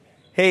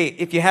Hey,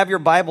 if you have your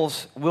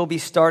Bibles, we'll be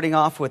starting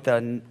off with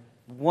a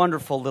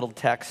wonderful little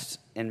text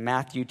in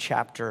Matthew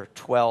chapter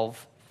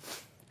 12.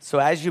 So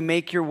as you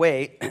make your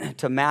way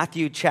to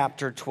Matthew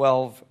chapter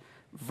 12,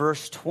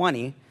 verse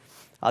 20,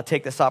 I'll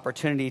take this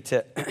opportunity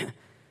to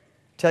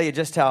tell you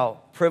just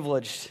how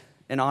privileged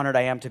and honored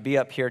I am to be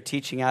up here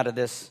teaching out of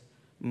this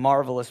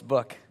marvelous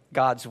book,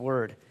 God's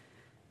Word.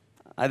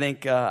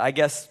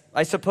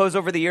 I suppose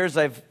over the years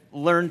I've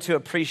learned to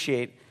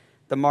appreciate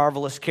the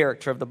marvelous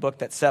character of the book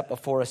that's set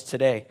before us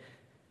today.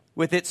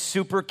 With its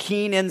super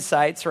keen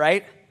insights,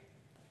 right?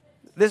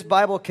 This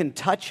Bible can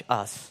touch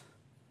us.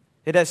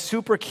 It has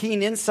super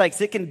keen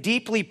insights. It can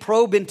deeply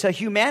probe into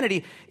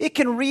humanity. It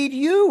can read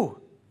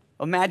you.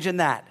 Imagine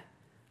that.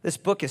 This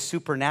book is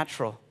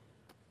supernatural.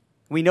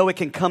 We know it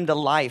can come to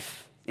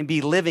life and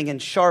be living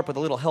and sharp with a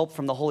little help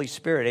from the Holy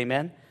Spirit.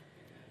 Amen?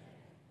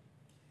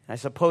 I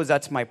suppose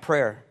that's my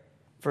prayer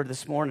for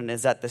this morning,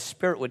 is that the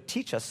Spirit would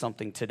teach us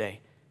something today.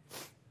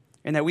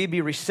 And that we'd be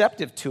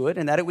receptive to it,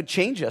 and that it would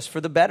change us for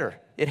the better.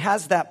 It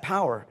has that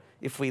power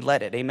if we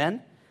let it.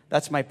 Amen?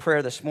 That's my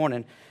prayer this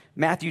morning.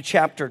 Matthew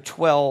chapter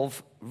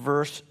 12,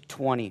 verse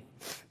 20.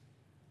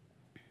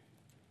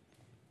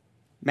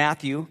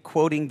 Matthew,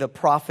 quoting the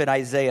prophet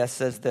Isaiah,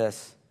 says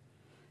this: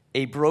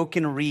 "A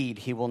broken reed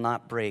he will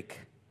not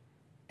break,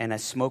 and a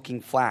smoking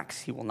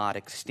flax he will not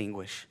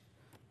extinguish."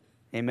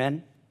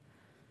 Amen?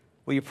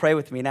 Will you pray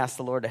with me and ask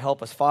the Lord to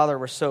help us? Father,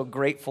 we're so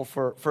grateful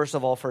first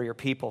of all, for your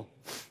people.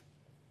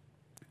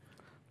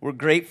 We're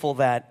grateful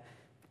that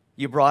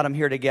you brought them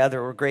here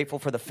together. We're grateful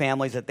for the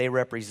families that they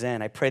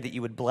represent. I pray that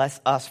you would bless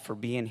us for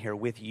being here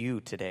with you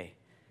today.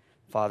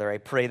 Father, I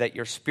pray that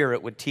your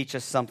Spirit would teach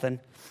us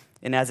something.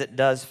 And as it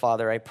does,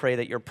 Father, I pray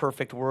that your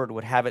perfect word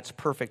would have its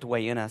perfect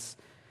way in us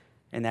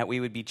and that we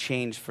would be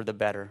changed for the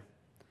better.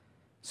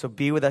 So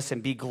be with us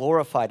and be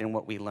glorified in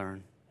what we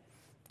learn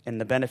and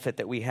the benefit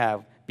that we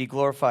have. Be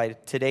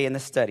glorified today in the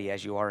study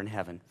as you are in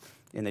heaven.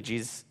 In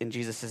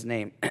Jesus'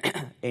 name,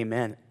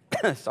 amen.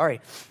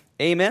 Sorry.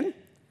 Amen?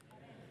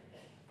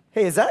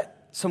 Hey, is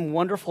that some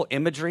wonderful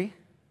imagery?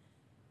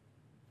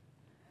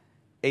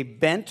 A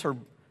bent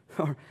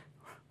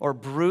or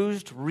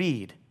bruised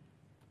reed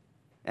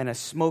and a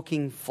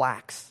smoking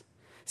flax.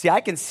 See, I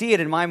can see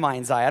it in my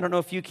mind's eye. I don't know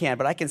if you can,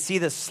 but I can see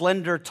this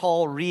slender,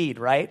 tall reed,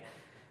 right?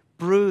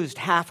 Bruised,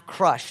 half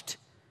crushed,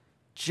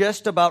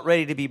 just about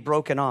ready to be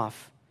broken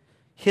off,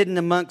 hidden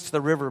amongst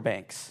the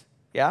riverbanks,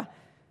 yeah?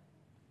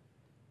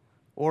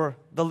 Or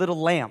the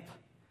little lamp.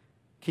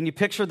 Can you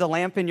picture the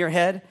lamp in your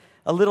head?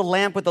 A little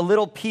lamp with a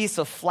little piece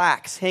of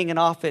flax hanging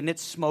off it, and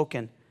it's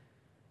smoking.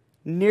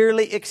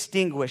 Nearly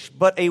extinguished,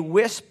 but a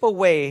wisp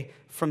away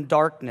from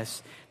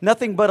darkness.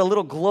 Nothing but a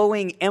little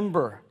glowing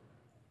ember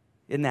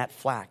in that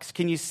flax.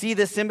 Can you see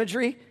this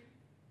imagery?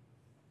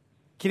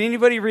 Can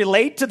anybody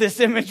relate to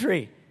this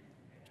imagery?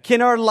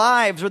 Can our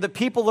lives or the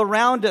people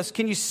around us,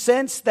 can you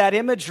sense that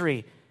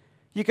imagery?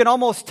 You can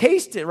almost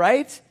taste it,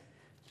 right?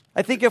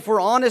 I think if we're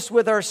honest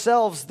with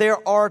ourselves,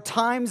 there are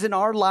times in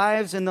our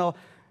lives and the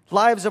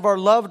lives of our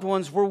loved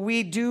ones where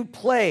we do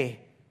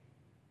play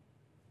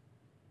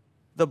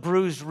the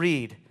bruised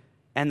reed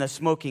and the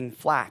smoking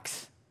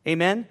flax.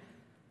 Amen?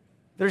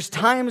 There's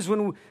times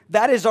when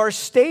that is our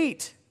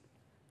state,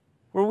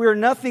 where we're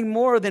nothing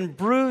more than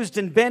bruised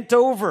and bent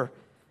over,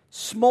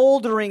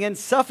 smoldering and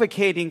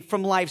suffocating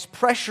from life's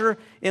pressure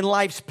and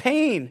life's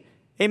pain.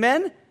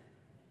 Amen?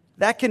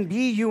 That can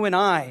be you and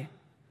I.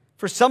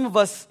 For some of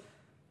us,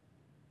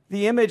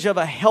 the image of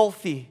a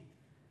healthy,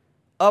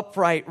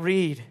 upright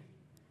reed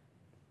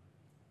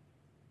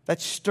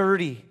that's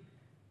sturdy,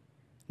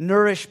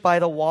 nourished by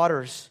the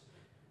waters,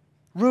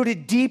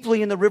 rooted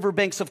deeply in the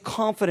riverbanks of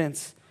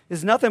confidence,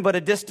 is nothing but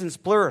a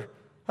distant blur.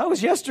 That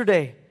was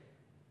yesterday.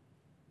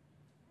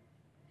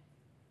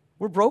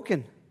 We're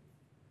broken.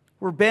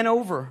 We're bent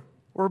over.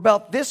 We're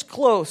about this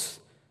close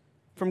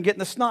from getting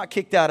the snot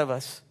kicked out of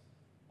us.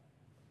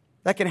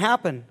 That can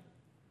happen.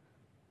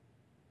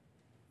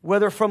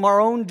 Whether from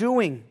our own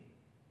doing,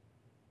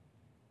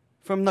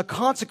 from the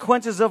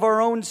consequences of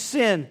our own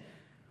sin,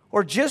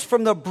 or just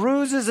from the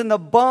bruises and the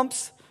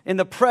bumps and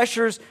the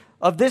pressures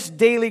of this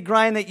daily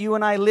grind that you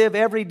and I live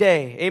every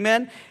day.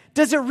 Amen?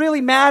 Does it really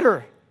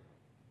matter?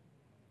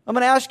 I'm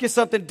going to ask you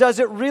something. Does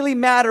it really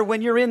matter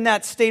when you're in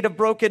that state of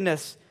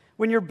brokenness?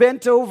 When you're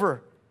bent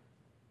over?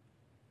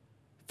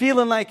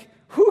 Feeling like,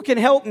 who can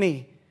help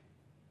me?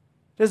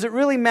 Does it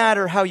really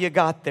matter how you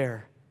got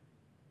there?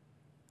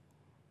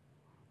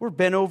 We're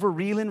bent over,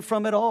 reeling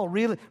from it all.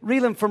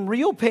 Reeling from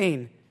real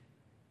pain.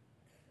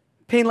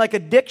 Pain like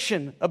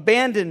addiction,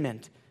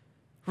 abandonment,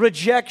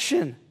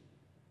 rejection.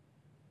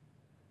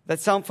 That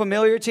sound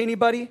familiar to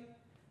anybody?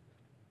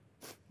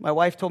 My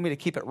wife told me to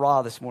keep it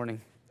raw this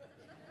morning.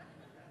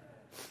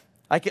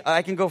 I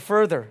can go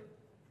further.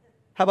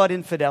 How about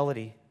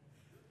infidelity?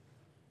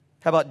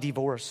 How about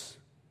divorce?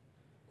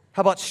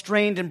 How about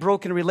strained and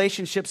broken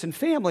relationships and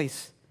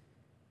families?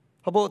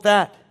 How about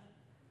that?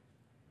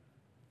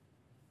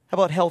 How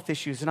about health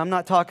issues? And I'm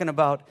not talking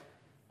about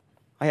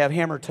I have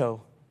hammer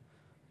toe.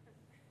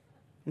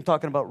 I'm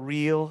talking about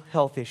real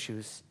health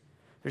issues.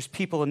 There's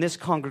people in this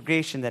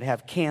congregation that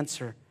have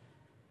cancer,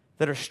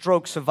 that are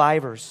stroke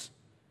survivors,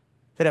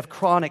 that have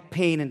chronic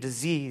pain and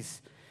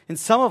disease. And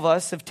some of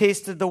us have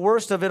tasted the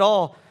worst of it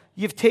all.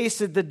 You've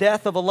tasted the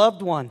death of a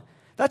loved one.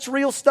 That's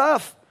real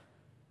stuff.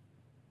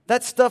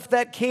 That's stuff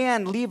that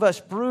can leave us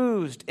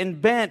bruised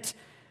and bent,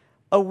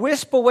 a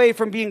wisp away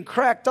from being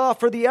cracked off.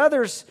 For the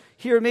others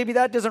here, maybe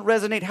that doesn't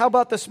resonate. How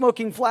about the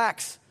smoking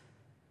flax?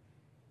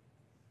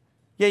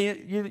 Yeah,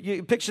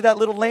 you picture that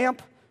little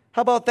lamp?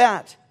 How about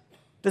that?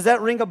 Does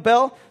that ring a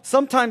bell?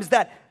 Sometimes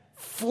that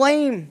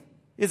flame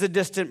is a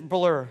distant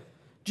blur.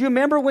 Do you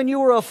remember when you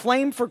were a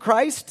flame for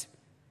Christ?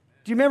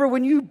 Do you remember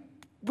when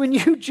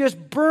you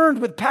just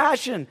burned with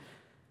passion?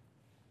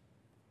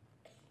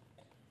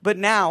 But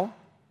now,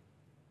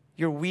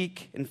 you're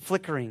weak and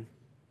flickering.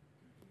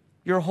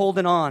 You're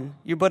holding on.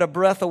 You're but a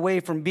breath away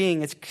from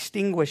being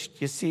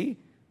extinguished, you see?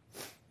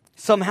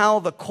 Somehow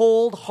the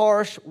cold,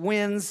 harsh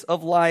winds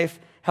of life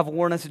have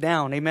worn us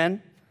down,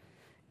 amen?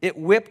 It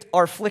whipped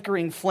our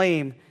flickering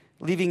flame,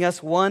 leaving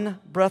us one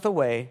breath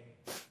away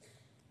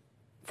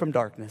from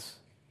darkness.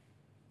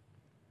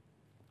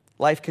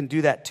 Life can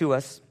do that to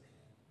us.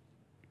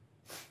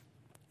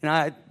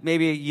 And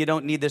maybe you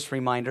don't need this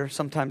reminder.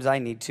 Sometimes I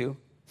need to.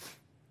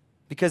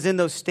 Because in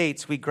those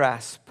states, we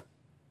grasp.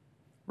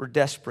 We're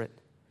desperate.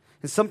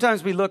 And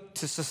sometimes we look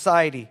to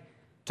society,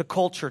 to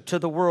culture, to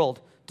the world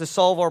to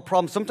solve our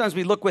problems. Sometimes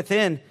we look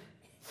within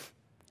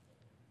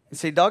and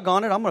say,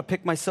 doggone it, I'm going to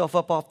pick myself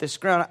up off this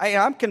ground.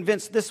 I'm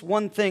convinced this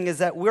one thing is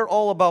that we're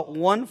all about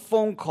one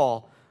phone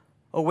call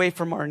away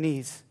from our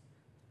knees.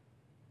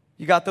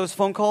 You got those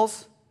phone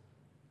calls?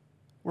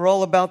 We're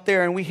all about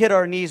there, and we hit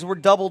our knees. We're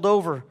doubled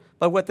over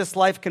by what this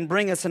life can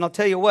bring us. And I'll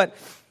tell you what,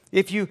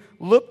 if you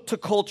look to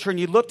culture and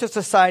you look to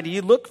society,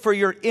 you look for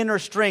your inner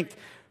strength,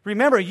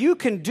 remember, you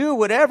can do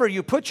whatever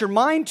you put your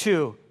mind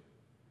to.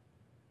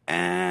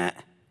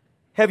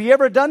 Have you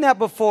ever done that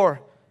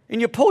before?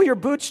 And you pull your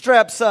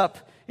bootstraps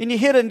up, and you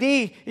hit a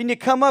knee, and you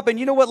come up, and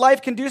you know what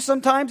life can do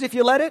sometimes if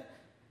you let it?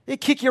 It'll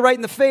kick you right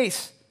in the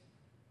face.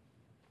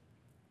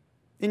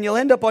 And you'll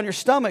end up on your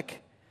stomach.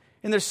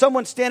 And there's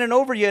someone standing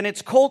over you, and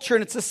it's culture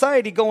and it's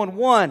society going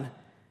 1,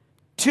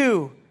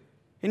 2,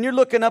 and you're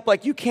looking up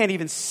like you can't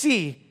even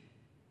see.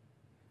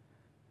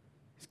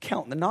 He's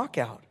counting the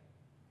knockout.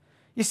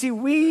 You see,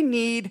 we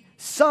need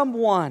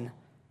someone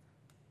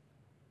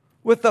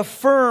with a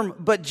firm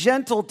but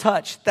gentle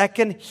touch that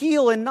can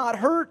heal and not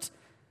hurt.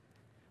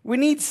 We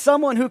need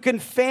someone who can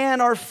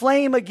fan our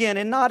flame again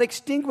and not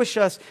extinguish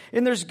us.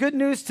 And there's good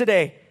news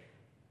today.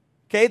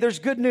 Okay, there's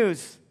good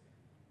news.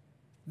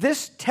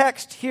 This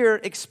text here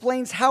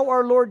explains how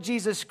our Lord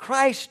Jesus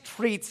Christ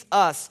treats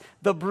us,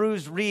 the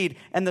bruised reed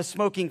and the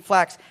smoking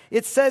flax.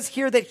 It says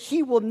here that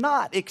He will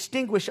not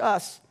extinguish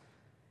us.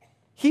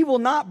 He will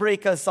not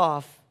break us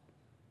off.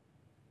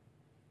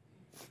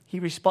 He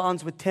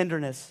responds with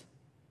tenderness,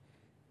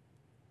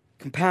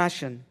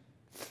 compassion,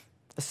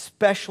 a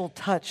special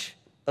touch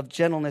of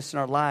gentleness in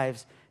our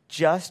lives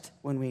just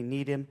when we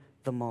need Him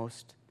the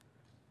most.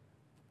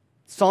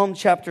 Psalm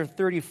chapter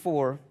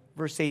 34,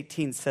 verse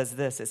 18 says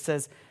this. It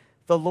says,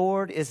 "The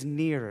Lord is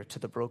near to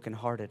the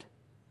brokenhearted."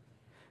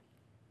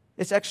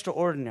 It's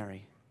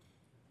extraordinary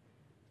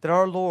that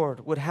our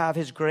Lord would have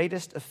His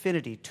greatest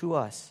affinity to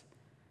us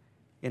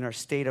in our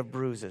state of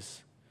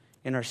bruises,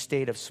 in our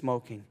state of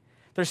smoking.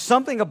 There's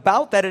something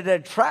about that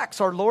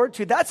attracts our Lord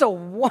to. That's a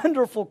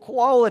wonderful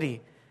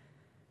quality.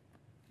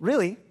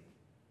 Really,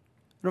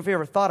 I don't know if you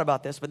ever thought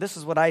about this, but this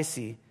is what I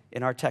see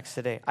in our text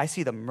today. I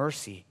see the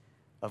mercy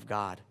of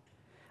God.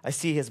 I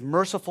see His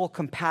merciful,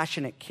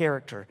 compassionate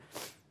character.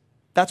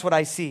 That's what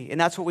I see, and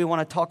that's what we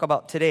want to talk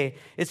about today.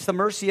 It's the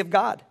mercy of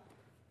God.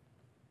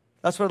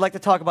 That's what I'd like to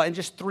talk about in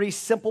just 3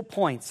 simple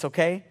points,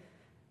 okay?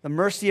 The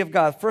mercy of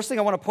God. First thing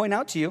I want to point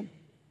out to you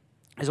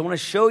is I want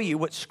to show you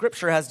what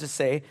Scripture has to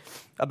say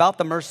about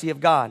the mercy of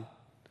God.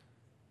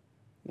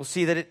 We'll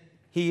see that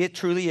it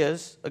truly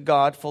is a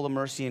God full of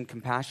mercy and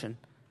compassion.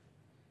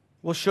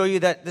 We'll show you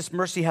that this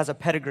mercy has a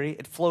pedigree.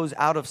 It flows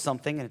out of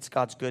something, and it's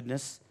God's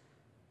goodness.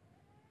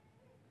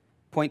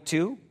 Point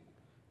 2,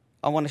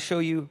 I'm going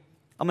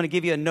to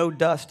give you a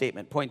no-duh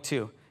statement, point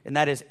 2, and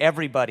that is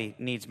everybody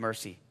needs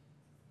mercy.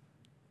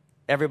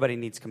 Everybody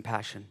needs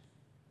compassion.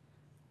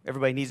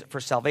 Everybody needs it for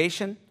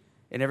salvation,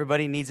 and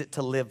everybody needs it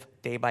to live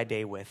day by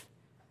day with.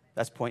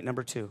 That's point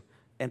number 2.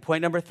 And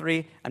point number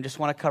 3, I just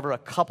want to cover a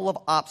couple of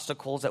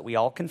obstacles that we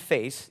all can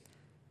face,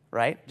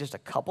 right? Just a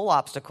couple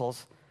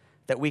obstacles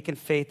that we can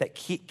face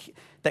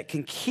that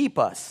can keep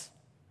us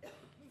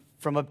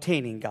from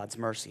obtaining God's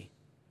mercy.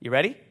 You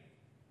ready?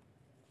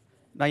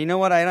 Now, you know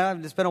what?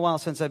 It's been a while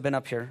since I've been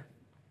up here.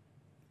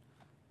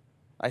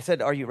 I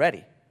said, are you ready?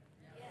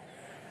 Yes.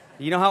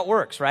 You know how it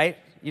works, right?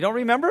 You don't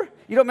remember?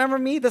 You don't remember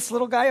me, this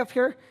little guy up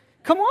here?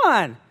 Come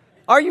on.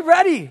 Are you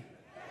ready? Yes.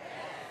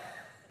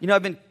 You know,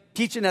 I've been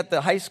teaching at the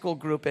high school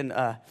group, and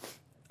I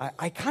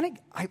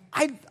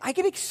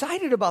get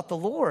excited about the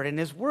Lord and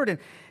His Word.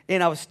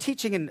 And I was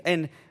teaching,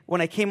 and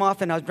when I came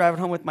off and I was driving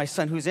home with my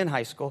son who's in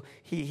high school,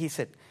 he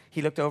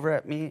looked over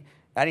at me.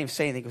 I didn't even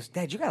say anything. He goes,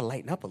 "Dad, you got to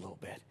lighten up a little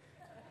bit."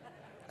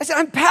 I said,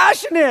 I'm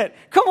passionate.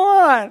 Come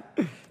on.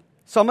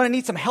 So I'm going to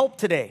need some help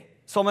today.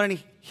 So I'm going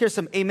to hear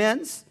some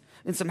amens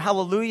and some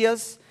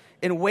hallelujahs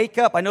and wake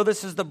up. I know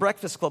this is the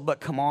Breakfast Club, but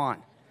come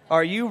on.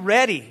 Are you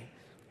ready?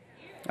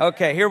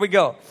 Okay, here we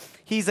go.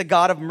 He's a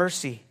God of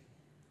mercy.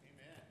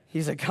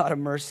 He's a God of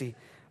mercy.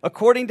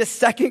 According to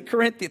 2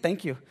 Corinthians,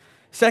 thank you.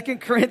 2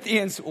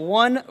 Corinthians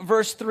 1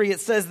 verse 3, it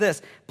says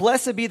this,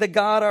 blessed be the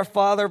God, our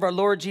Father of our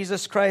Lord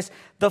Jesus Christ,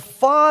 the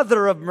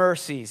Father of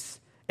mercies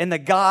and the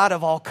God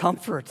of all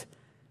comfort.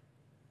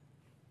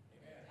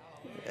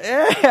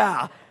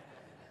 Yeah,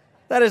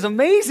 that is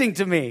amazing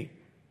to me.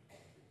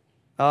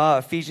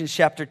 Ephesians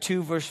chapter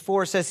 2 verse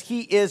 4 says,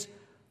 he is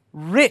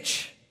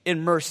rich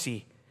in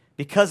mercy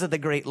because of the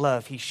great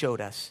love he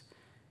showed us.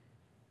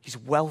 He's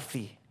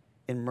wealthy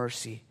in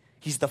mercy.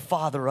 He's the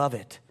Father of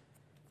it.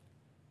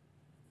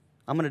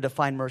 I'm going to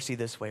define mercy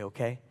this way,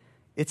 okay?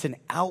 It's an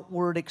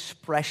outward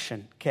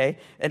expression, okay?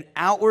 An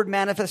outward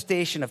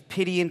manifestation of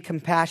pity and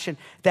compassion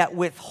that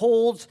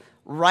withholds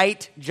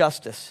right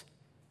justice.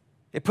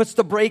 It puts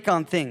the brake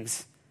on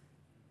things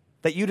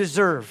that you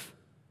deserve.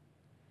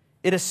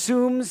 It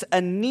assumes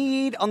a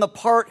need on the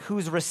part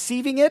who's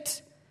receiving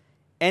it,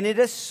 and it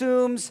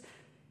assumes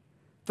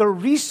the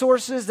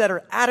resources that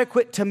are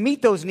adequate to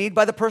meet those needs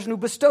by the person who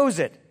bestows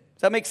it.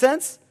 Does that make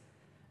sense?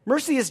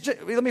 Mercy is,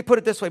 let me put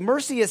it this way.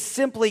 Mercy is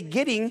simply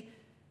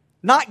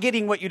not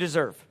getting what you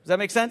deserve. Does that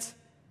make sense?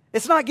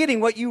 It's not getting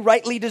what you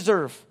rightly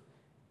deserve.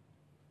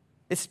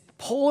 It's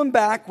pulling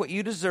back what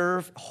you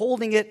deserve,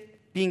 holding it,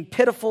 being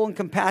pitiful and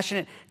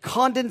compassionate,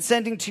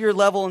 condescending to your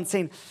level and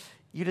saying,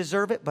 you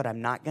deserve it, but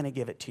I'm not going to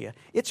give it to you.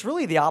 It's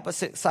really the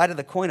opposite side of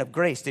the coin of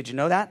grace. Did you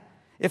know that?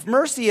 If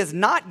mercy is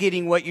not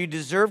getting what you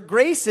deserve,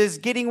 grace is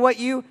getting what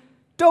you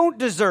don't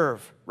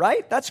deserve,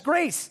 right? That's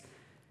grace.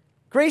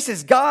 Grace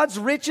is God's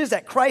riches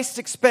at Christ's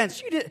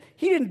expense.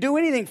 He didn't do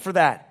anything for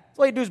that.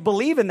 All you do is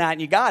believe in that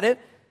and you got it,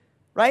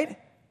 right?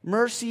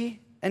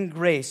 Mercy and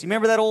grace. You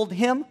remember that old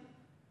hymn?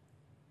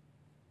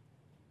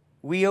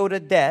 We owed a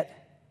debt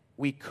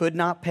we could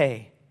not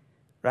pay,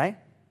 right?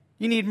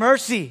 You need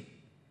mercy.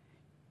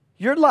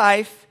 Your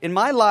life, in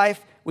my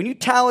life, when you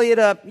tally it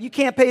up, you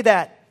can't pay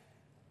that.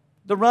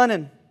 The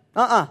running,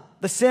 the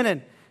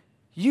sinning.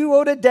 You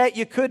owed a debt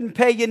you couldn't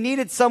pay. You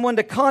needed someone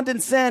to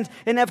condescend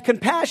and have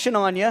compassion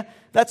on you.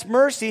 That's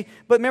mercy.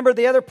 But remember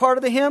the other part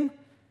of the hymn?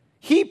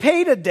 He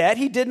paid a debt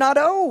he did not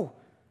owe.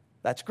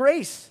 That's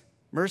grace.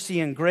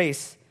 Mercy and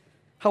grace.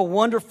 How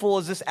wonderful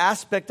is this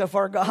aspect of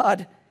our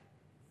God?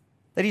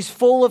 That he's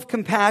full of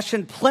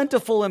compassion,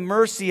 plentiful in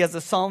mercy, as the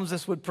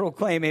psalmist would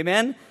proclaim.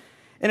 Amen?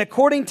 And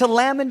according to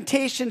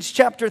Lamentations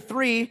chapter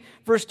 3,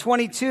 verse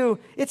 22,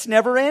 it's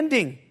never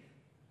ending.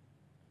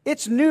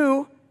 It's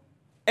new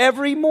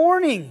every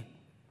morning.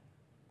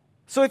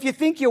 So if you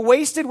think you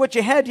wasted what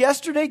you had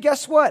yesterday,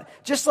 guess what?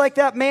 Just like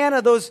that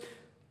manna those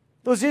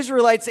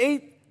Israelites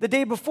ate the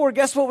day before,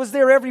 guess what was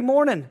there every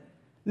morning?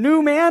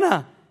 New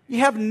manna. You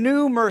have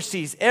new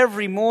mercies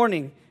every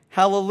morning.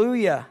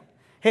 Hallelujah.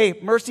 Hey,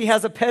 mercy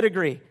has a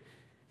pedigree.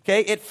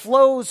 Okay, it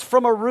flows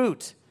from a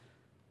root.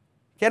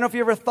 Okay, I don't know if you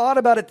ever thought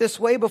about it this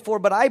way before,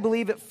 but I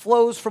believe it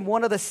flows from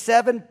one of the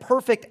 7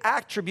 perfect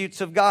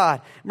attributes of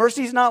God.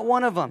 Mercy is not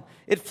one of them.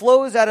 It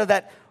flows out of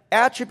that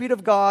attribute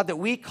of God that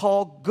we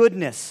call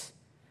goodness.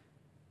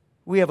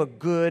 We have a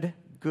good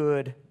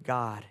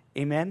God.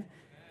 Amen?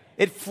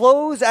 It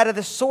flows out of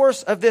the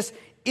source of this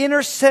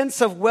inner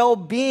sense of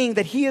well-being,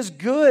 that he is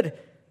good,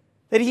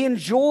 that he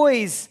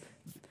enjoys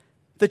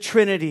the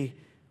Trinity.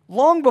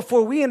 Long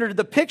before we entered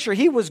the picture,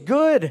 he was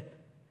good.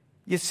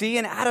 You see,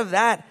 and out of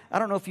that, I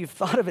don't know if you've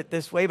thought of it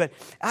this way, but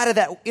out of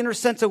that inner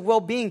sense of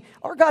well-being,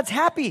 our God's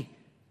happy.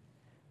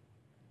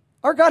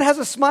 Our God has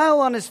a smile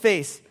on his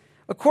face.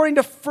 According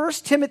to 1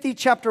 Timothy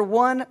chapter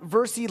 1,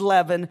 verse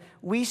 11,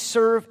 we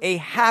serve a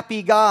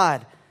happy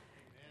God.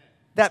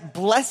 That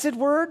blessed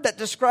word that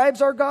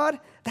describes our God,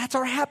 that's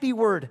our happy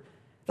word.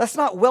 That's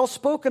not well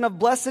spoken of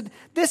blessed.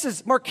 This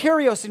is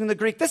Makarios in the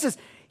Greek.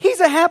 He's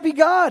a happy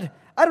God.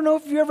 I don't know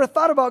if you ever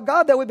thought about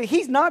God that way, but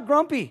he's not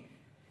grumpy.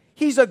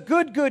 He's a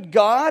good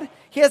God.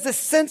 He has a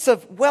sense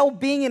of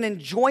well-being and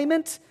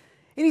enjoyment.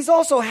 And he's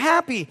also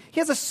happy. He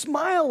has a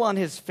smile on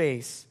his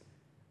face.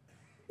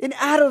 And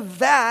out of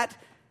that,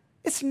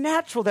 it's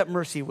natural that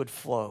mercy would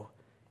flow.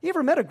 You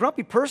ever met a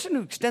grumpy person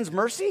who extends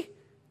mercy?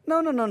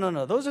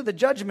 No. Those are the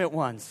judgment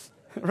ones,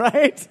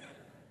 right?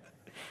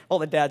 All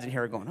the dads in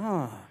here are going,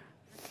 oh.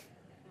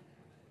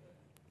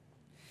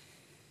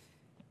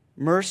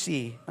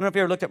 Mercy. I don't know if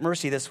you ever looked at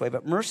mercy this way,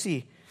 but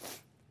mercy,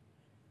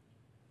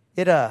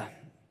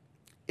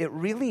 it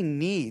really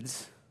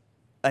needs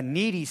a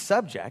needy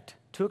subject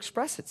to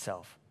express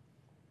itself.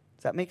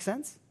 Does that make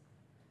sense?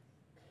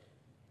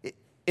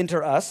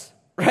 Enter us,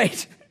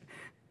 right?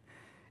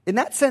 In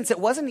that sense, it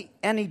wasn't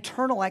an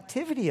eternal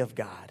activity of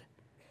God.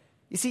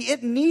 You see,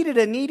 it needed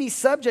a needy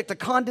subject to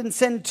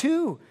condescend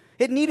to.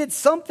 It needed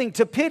something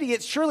to pity.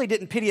 It surely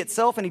didn't pity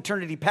itself in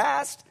eternity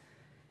past.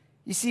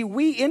 You see,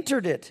 we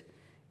entered it.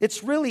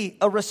 It's really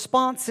a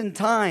response in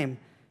time,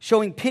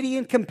 showing pity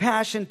and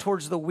compassion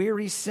towards the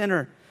weary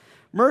sinner.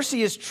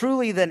 Mercy is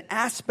truly an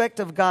aspect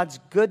of God's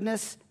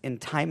goodness in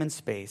time and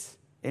space.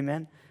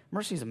 Amen?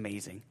 Mercy is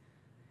amazing.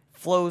 It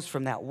flows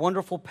from that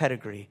wonderful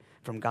pedigree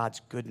from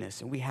God's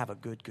goodness, and we have a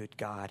good, good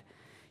God.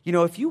 You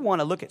know, if you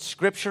want to look at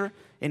Scripture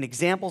and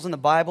examples in the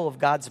Bible of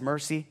God's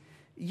mercy,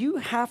 you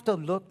have to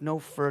look no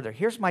further.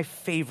 Here's my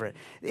favorite.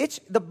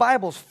 The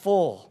Bible's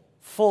full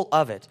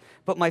of it.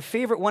 But my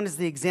favorite one is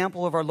the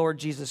example of our Lord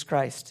Jesus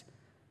Christ.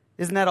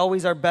 Isn't that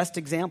always our best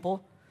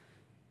example?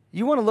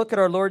 You want to look at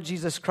our Lord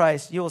Jesus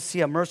Christ, you will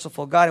see a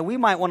merciful God. And we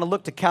might want to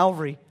look to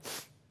Calvary.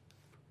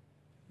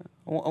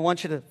 I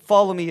want you to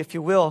follow me, if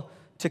you will,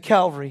 to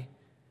Calvary,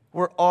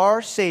 where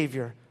our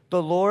Savior,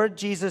 the Lord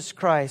Jesus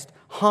Christ,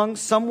 hung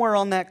somewhere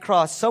on that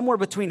cross, somewhere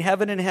between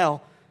heaven and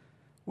hell,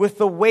 with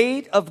the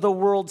weight of the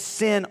world's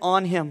sin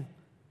on him.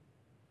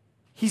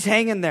 He's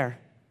hanging there.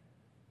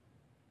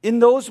 In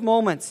those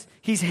moments,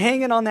 he's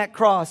hanging on that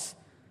cross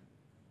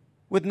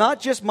with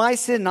not just my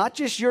sin, not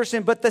just your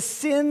sin, but the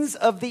sins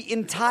of the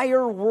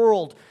entire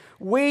world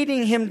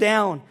weighting him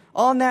down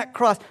on that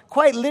cross.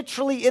 Quite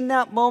literally in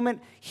that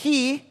moment,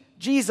 he,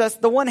 Jesus,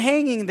 the one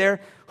hanging there,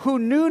 who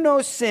knew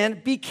no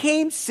sin,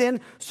 became sin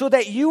so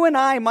that you and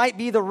I might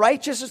be the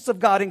righteousness of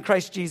God in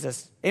Christ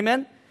Jesus.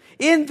 Amen?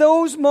 In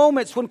those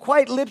moments when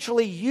quite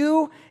literally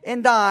you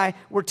and I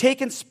were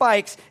taking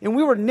spikes and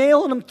we were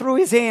nailing them through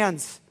his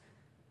hands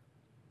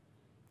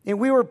and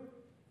we were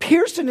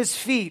piercing his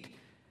feet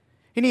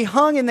and he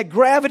hung in the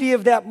gravity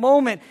of that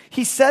moment,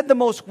 he said the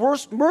most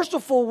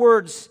merciful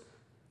words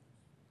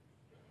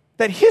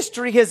that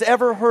history has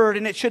ever heard,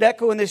 and it should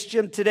echo in this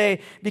gym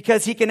today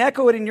because he can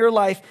echo it in your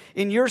life,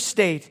 in your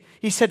state.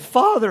 He said,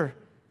 Father,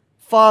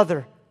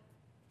 Father,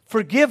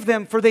 forgive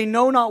them, for they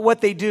know not what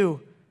they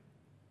do.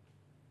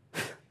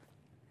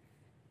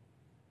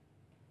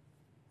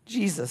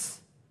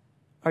 Jesus,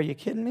 are you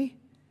kidding me?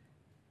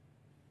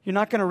 You're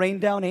not going to rain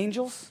down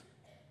angels?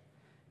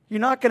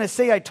 You're not going to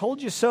say, I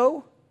told you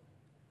so?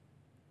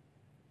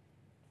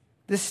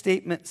 This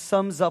statement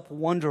sums up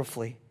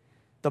wonderfully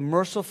the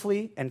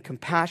mercifully and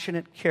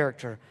compassionate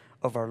character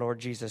of our Lord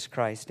Jesus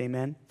Christ.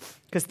 Amen?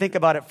 Because think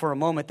about it for a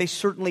moment. They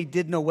certainly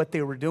did know what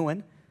they were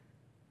doing.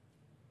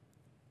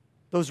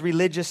 Those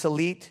religious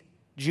elite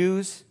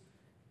Jews,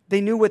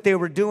 they knew what they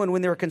were doing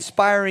when they were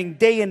conspiring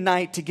day and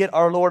night to get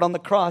our Lord on the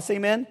cross.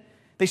 Amen?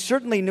 They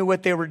certainly knew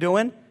what they were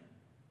doing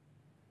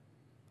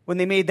when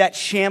they made that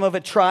sham of a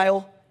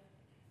trial.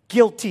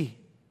 Guilty.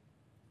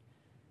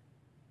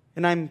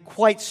 And I'm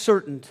quite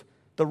certain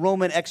the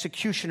Roman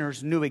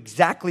executioners knew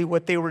exactly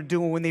what they were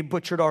doing when they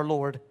butchered our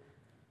Lord.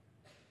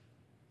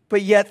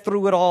 But yet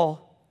through it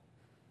all,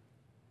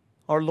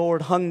 our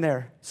Lord hung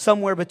there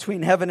somewhere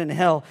between heaven and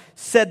hell,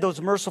 said those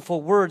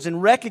merciful words,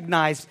 and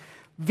recognized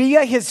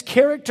via his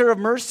character of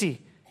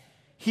mercy,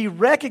 he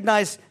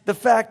recognized the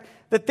fact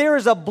that there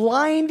is a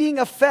blinding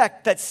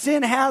effect that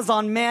sin has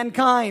on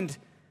mankind.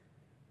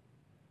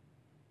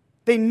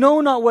 They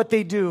know not what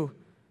they do.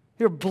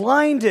 They're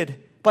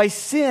blinded by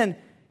sin.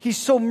 He's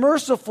so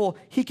merciful,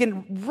 he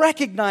can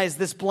recognize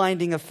this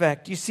blinding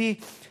effect. You see,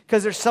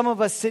 because there's some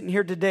of us sitting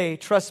here today,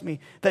 trust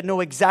me, that know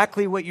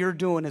exactly what you're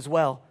doing as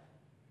well.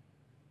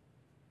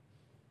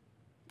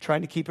 I'm trying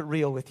to keep it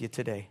real with you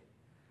today.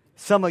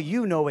 Some of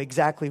you know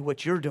exactly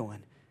what you're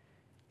doing.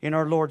 And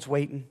our Lord's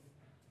waiting.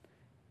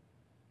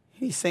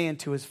 He's saying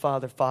to his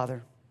Father,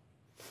 Father,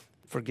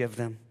 forgive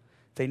them.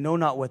 They know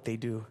not what they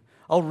do.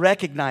 I'll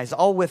recognize,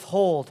 I'll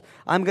withhold.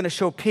 I'm going to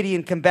show pity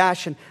and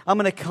compassion. I'm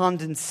going to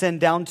condescend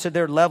down to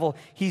their level.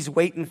 He's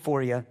waiting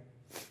for you.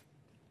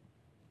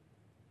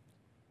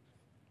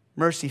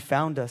 Mercy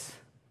found us.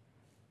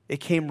 It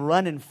came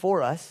running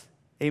for us.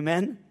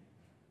 Amen?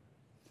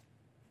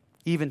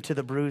 Even to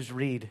the bruised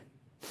reed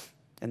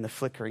and the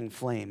flickering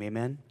flame.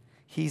 Amen?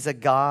 He's a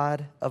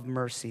God of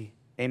mercy.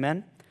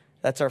 Amen?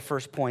 That's our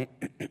first point.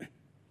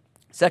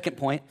 Second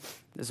point,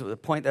 this is the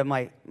point that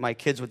my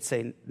kids would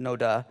say, no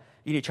duh.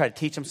 You need to try to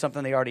teach them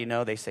something they already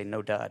know. They say,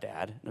 no duh,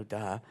 Dad. No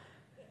duh.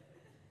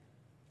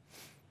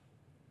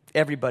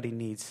 Everybody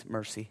needs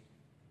mercy.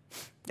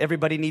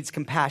 Everybody needs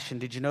compassion.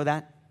 Did you know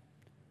that?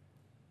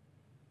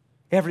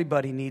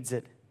 Everybody needs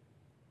it.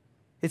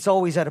 It's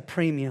always at a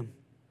premium.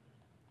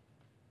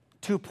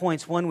 2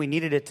 points. One, we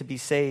needed it to be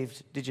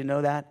saved. Did you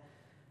know that?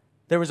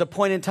 There was a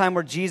point in time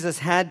where Jesus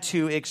had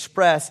to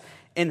express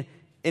and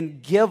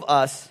give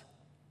us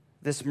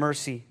this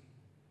mercy.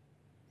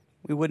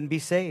 We wouldn't be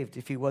saved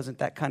if he wasn't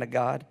that kind of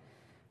God.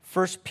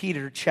 1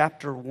 Peter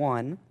chapter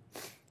 1,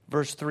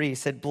 verse 3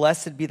 said,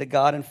 Blessed be the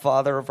God and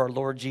Father of our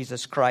Lord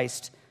Jesus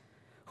Christ,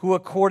 who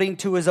according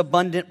to his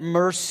abundant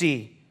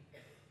mercy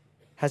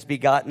has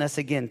begotten us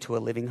again to a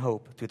living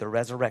hope through the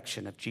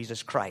resurrection of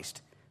Jesus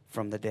Christ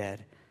from the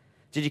dead.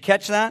 Did you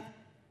catch that?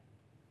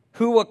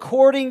 Who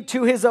according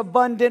to his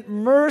abundant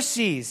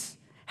mercies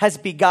has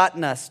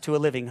begotten us to a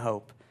living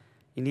hope.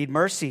 You need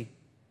mercy.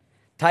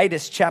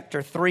 Titus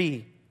chapter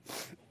 3.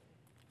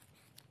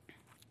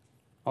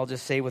 I'll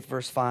just say with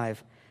verse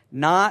 5.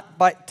 Not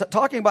by,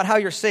 talking about how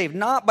you're saved,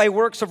 not by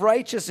works of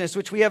righteousness,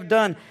 which we have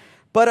done,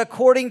 but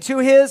according to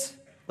his,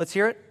 let's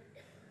hear it,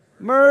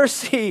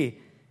 mercy.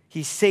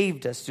 He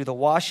saved us through the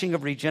washing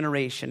of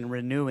regeneration and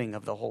renewing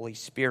of the Holy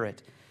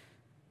Spirit.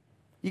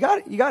 You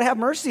got to have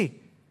mercy.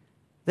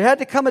 There had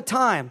to come a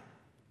time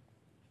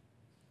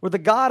where the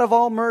God of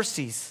all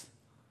mercies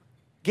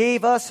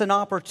gave us an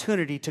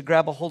opportunity to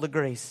grab a hold of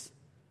grace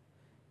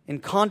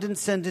and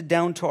condescended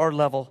down to our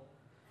level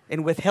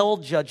and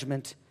withheld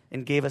judgment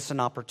and gave us an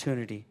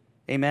opportunity.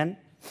 Amen?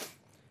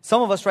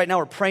 Some of us right now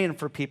are praying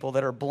for people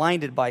that are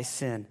blinded by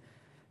sin,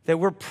 that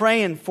we're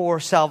praying for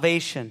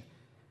salvation,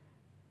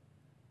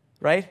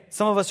 right?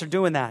 Some of us are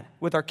doing that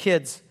with our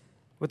kids,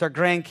 with our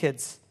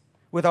grandkids,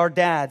 with our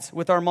dads,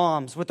 with our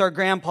moms, with our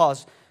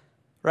grandpas,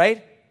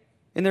 right?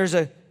 And there's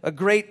a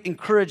great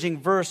encouraging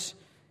verse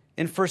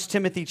in 1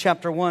 Timothy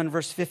chapter 1,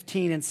 verse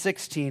 15 and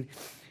 16.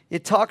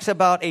 It talks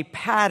about a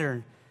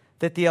pattern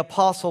that the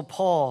Apostle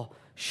Paul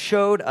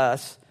showed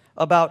us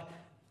about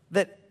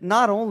that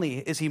not only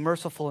is he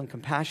merciful and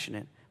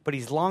compassionate, but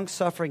he's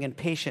long-suffering and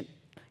patient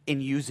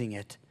in using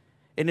it.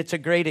 And it's a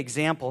great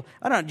example.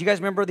 I don't know, do you guys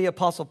remember the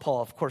Apostle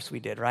Paul? Of course we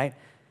did, right?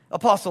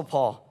 Apostle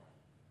Paul.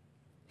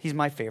 He's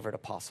my favorite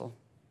apostle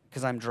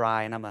because I'm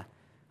dry and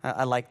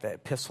I like the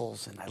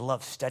epistles and I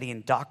love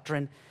studying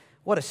doctrine.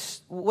 What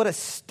a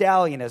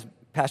stallion, as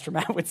Pastor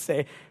Matt would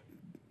say,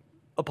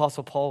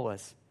 Apostle Paul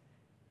was.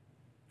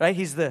 Right?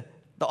 He's the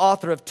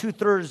author of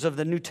 2/3 of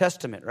the New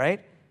Testament,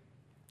 right?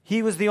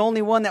 He was the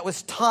only one that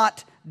was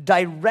taught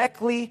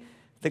directly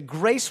the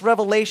grace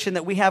revelation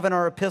that we have in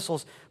our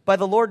epistles by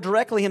the Lord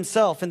directly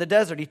himself in the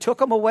desert. He took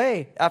him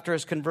away after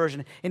his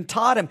conversion and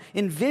taught him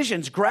in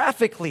visions,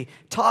 graphically,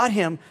 taught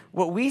him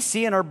what we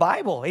see in our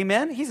Bible.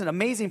 Amen? He's an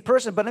amazing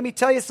person. But let me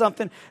tell you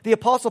something. The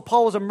Apostle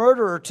Paul was a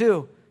murderer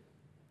too.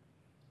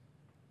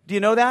 Do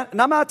you know that?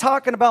 And I'm not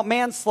talking about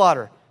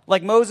manslaughter,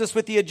 like Moses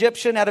with the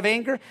Egyptian out of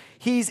anger.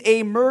 He's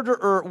a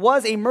murderer,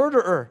 was a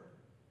murderer.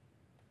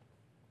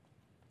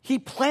 He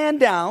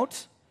planned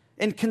out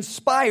and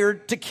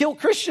conspired to kill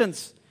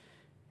Christians.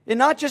 And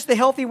not just the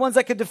healthy ones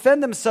that could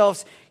defend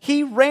themselves.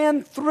 He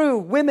ran through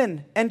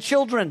women and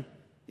children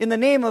in the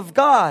name of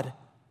God.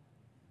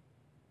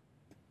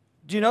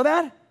 Do you know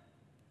that?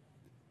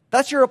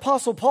 That's your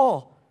Apostle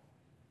Paul.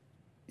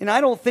 And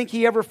I don't think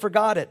he ever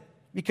forgot it.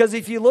 Because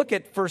if you look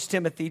at 1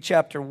 Timothy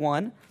chapter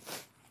 1,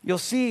 you'll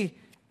see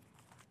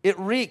it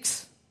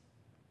reeks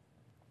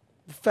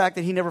the fact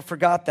that he never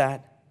forgot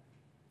that.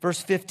 Verse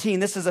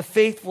 15, this is a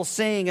faithful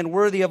saying and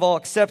worthy of all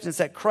acceptance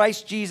that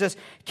Christ Jesus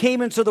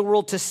came into the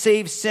world to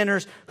save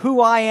sinners,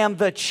 who I am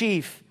the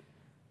chief.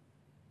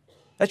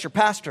 That's your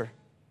pastor.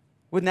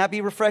 Wouldn't that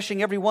be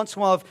refreshing every once in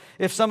a while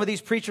if some of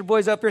these preacher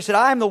boys up here said,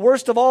 I am the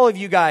worst of all of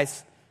you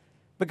guys,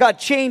 but God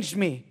changed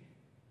me.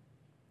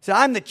 He said,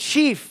 I'm the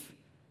chief.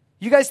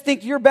 You guys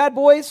think you're bad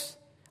boys?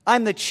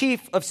 I'm the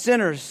chief of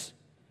sinners.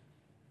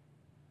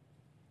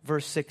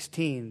 Verse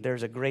 16,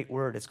 there's a great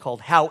word. It's called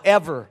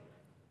however.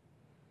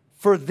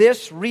 For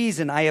this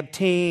reason I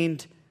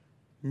obtained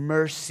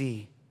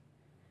mercy,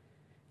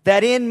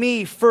 that in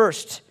me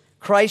first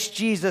Christ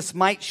Jesus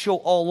might show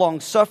all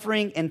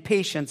long-suffering and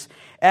patience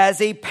as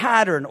a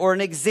pattern or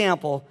an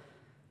example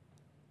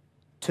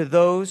to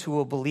those who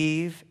will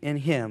believe in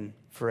him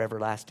for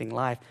everlasting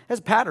life. As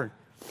a pattern.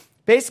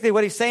 Basically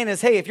what he's saying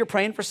is, hey, if you're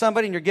praying for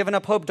somebody and you're giving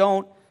up hope,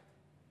 don't.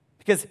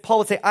 Because Paul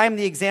would say, I'm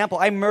the example.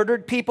 I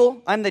murdered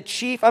people. I'm the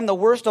chief. I'm the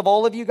worst of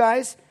all of you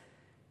guys.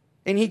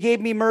 And he gave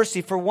me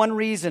mercy for one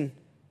reason.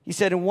 He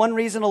said, and one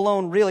reason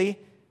alone, really,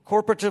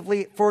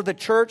 corporatively for the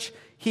church,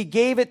 he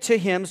gave it to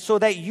him so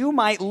that you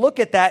might look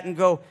at that and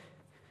go,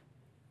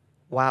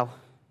 wow,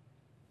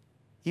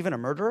 even a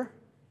murderer?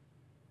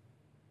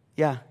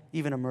 Yeah,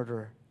 even a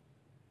murderer.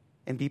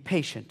 And be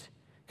patient,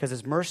 because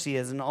his mercy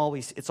isn't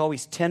always, it's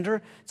always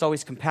tender, it's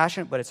always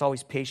compassionate, but it's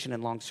always patient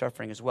and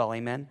long-suffering as well.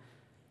 Amen?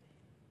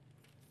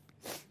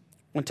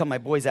 One time my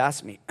boys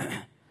asked me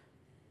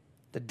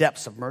the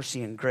depths of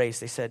mercy and grace.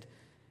 They said,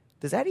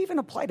 does that even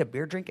apply to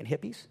beer drinking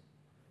hippies?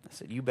 I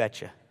said, you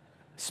betcha.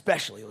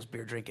 Especially those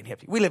beer drinking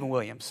hippies. We live in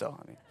Williams, so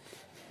I mean,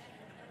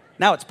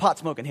 now it's pot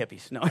smoking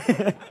hippies. No.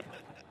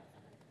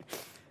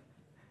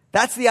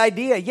 That's the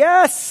idea.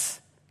 Yes.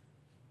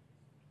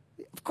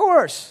 Of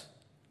course.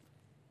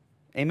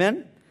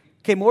 Amen.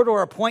 Okay, more to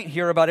our point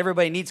here about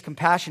everybody needs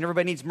compassion,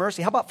 everybody needs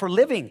mercy. How about for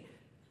living?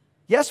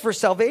 Yes, for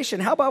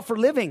salvation. How about for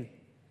living?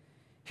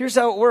 Here's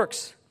how it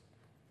works.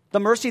 The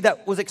mercy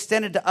that was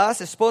extended to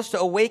us is supposed to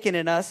awaken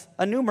in us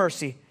a new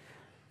mercy.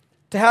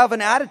 To have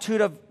an attitude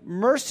of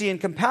mercy and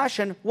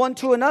compassion one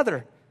to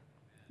another.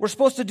 We're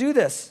supposed to do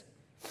this.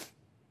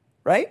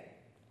 Right?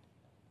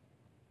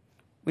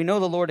 We know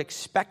the Lord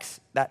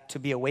expects that to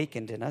be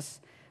awakened in us.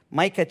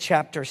 Micah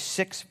chapter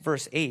 6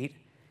 verse 8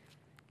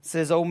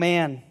 says, oh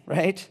man,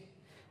 right?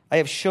 I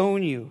have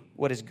shown you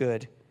what is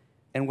good.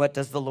 And what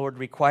does the Lord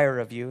require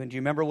of you? And do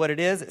you remember what it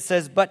is? It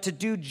says, but to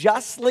do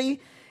justly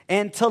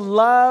and to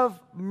love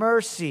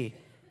mercy,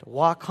 to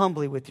walk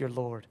humbly with your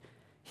Lord.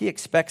 He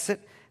expects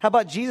it. How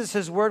about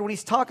Jesus' word when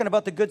he's talking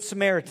about the Good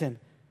Samaritan?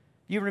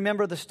 You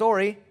remember the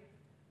story,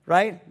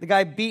 right? The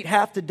guy beat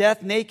half to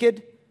death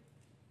naked,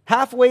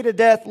 halfway to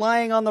death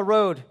lying on the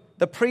road.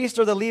 The priest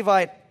or the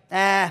Levite,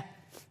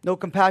 No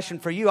compassion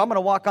for you. I'm going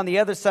to walk on the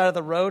other side of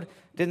the road.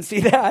 Didn't see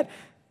that.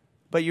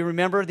 But you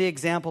remember the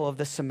example of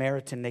the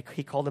Samaritan.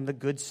 He called him the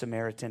Good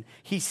Samaritan.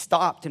 He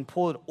stopped and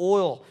poured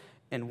oil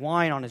and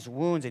wine on his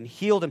wounds and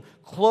healed him,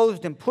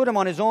 clothed him, put him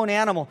on his own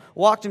animal,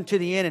 walked him to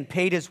the inn and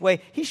paid his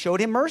way. He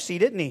showed him mercy,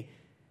 didn't he?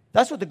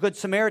 That's what the Good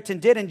Samaritan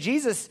did. And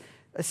Jesus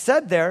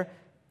said there,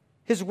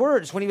 his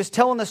words, when he was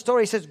telling the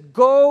story, he says,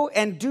 go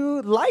and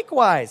do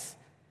likewise.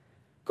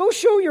 Go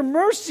show your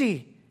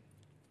mercy.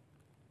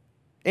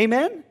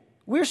 Amen?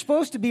 We're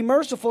supposed to be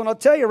merciful, and I'll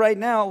tell you right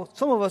now,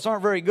 some of us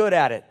aren't very good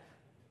at it.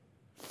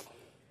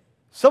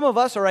 Some of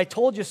us are I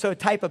told you so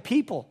type of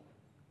people.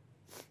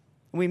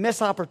 And we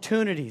miss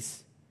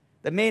opportunities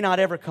that may not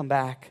ever come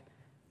back.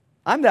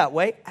 I'm that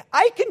way.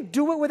 I can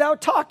do it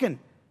without talking.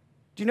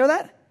 Do you know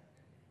that?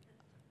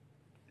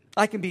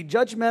 I can be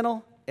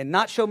judgmental and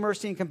not show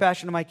mercy and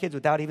compassion to my kids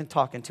without even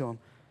talking to them.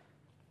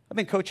 I've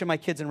been coaching my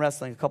kids in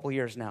wrestling a couple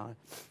years now.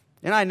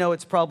 And I know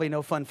it's probably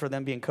no fun for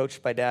them being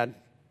coached by dad.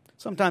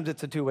 Sometimes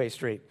it's a two-way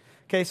street.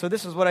 Okay, so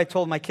this is what I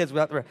told my kids.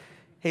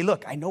 Hey,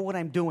 look, I know what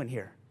I'm doing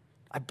here.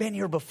 I've been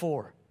here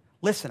before.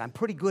 Listen, I'm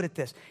pretty good at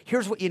this.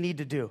 Here's what you need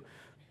to do.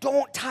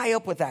 Don't tie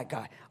up with that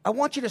guy. I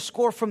want you to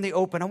score from the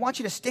open. I want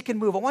you to stick and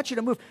move. I want you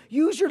to move.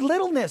 Use your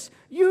littleness.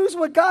 Use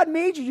what God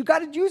made you. You got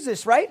to use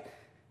this, right?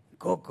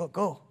 Go, go,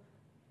 go.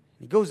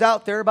 He goes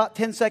out there about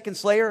 10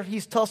 seconds later.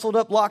 He's tussled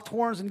up, locked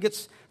horns, and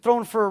gets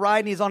thrown for a ride,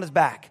 and he's on his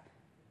back.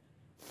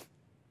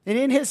 And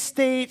in his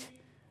state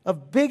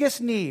of biggest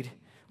need,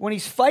 when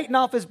he's fighting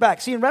off his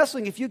back. See, in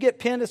wrestling, if you get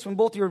pinned, it's when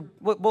both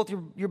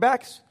your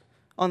backs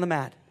on the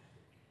mat.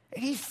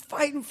 And he's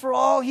fighting for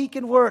all he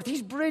can worth.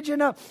 He's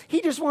bridging up.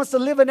 He just wants to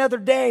live another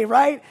day,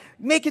 right?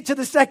 Make it to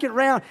the second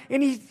round.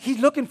 And he's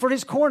looking for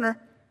his corner.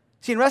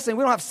 See, in wrestling,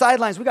 we don't have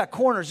sidelines. We got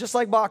corners, just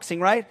like boxing,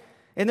 right?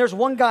 And there's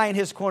one guy in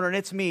his corner, and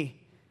it's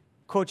me,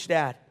 Coach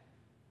Dad.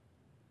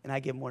 And I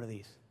give him one of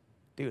these.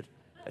 Dude,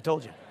 I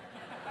told you.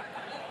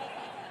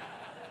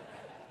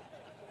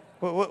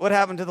 What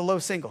happened to the low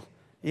single?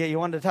 Yeah, you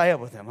wanted to tie up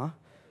with him, huh?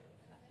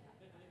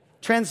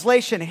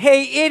 Translation,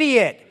 hey,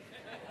 idiot.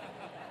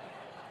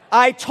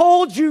 I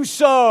told you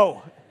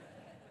so.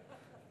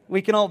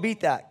 We can all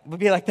beat that. We'll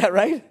be like that,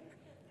 right?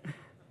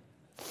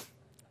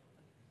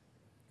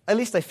 At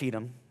least I feed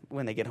them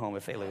when they get home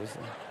if they lose.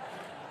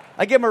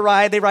 I give them a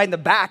ride. They ride in the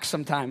back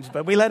sometimes,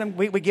 but we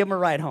give them a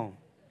ride home.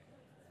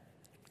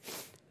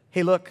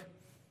 Hey, look,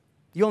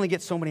 you only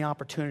get so many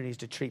opportunities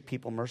to treat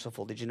people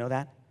merciful. Did you know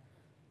that?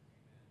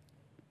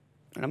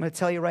 And I'm going to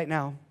tell you right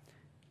now,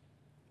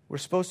 we're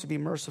supposed to be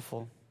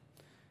merciful.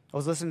 I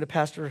was listening to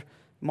Pastor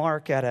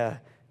Mark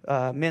at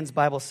a men's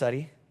Bible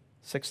study,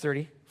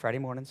 6:30, Friday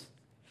mornings.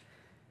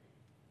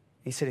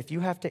 He said, if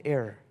you have to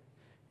err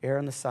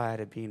on the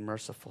side of being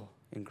merciful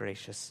and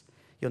gracious.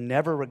 You'll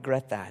never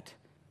regret that.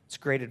 It's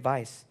great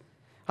advice.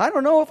 I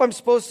don't know if I'm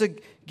supposed to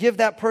give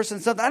that person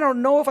something. I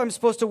don't know if I'm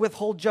supposed to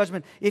withhold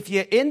judgment. If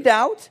you're in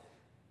doubt,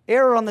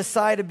 err on the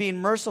side of being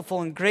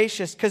merciful and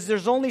gracious, because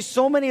there's only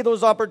so many of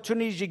those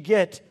opportunities you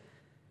get.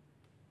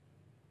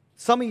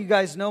 Some of you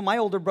guys know my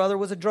older brother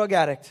was a drug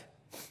addict.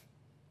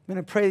 I'm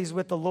going to pray he's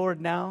with the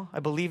Lord now. I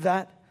believe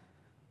that.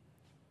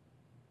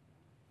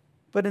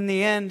 But in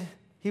the end,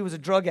 he was a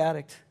drug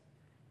addict.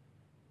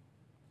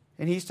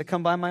 And he used to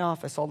come by my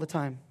office all the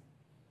time.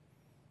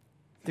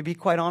 To be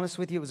quite honest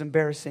with you, it was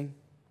embarrassing.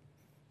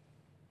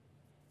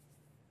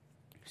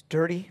 He was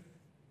dirty,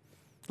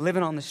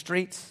 living on the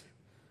streets,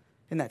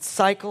 in that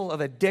cycle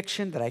of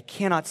addiction that I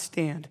cannot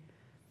stand.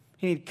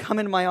 He'd come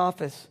into my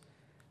office.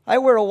 I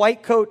wear a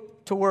white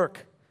coat to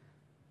work.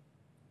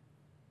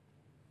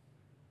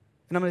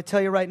 And I'm going to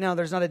tell you right now,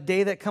 there's not a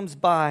day that comes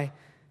by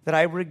that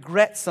I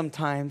regret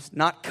sometimes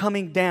not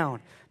coming down.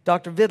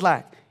 Dr.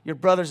 Vidlak, your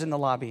brother's in the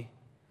lobby.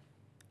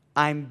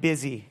 I'm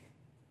busy.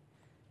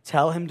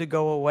 Tell him to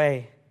go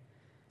away.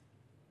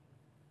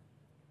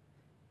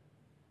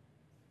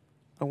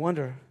 I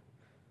wonder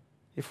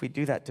if we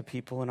do that to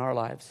people in our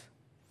lives.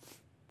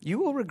 You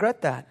will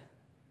regret that.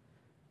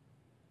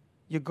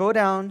 You go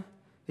down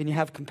and you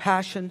have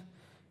compassion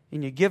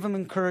and you give them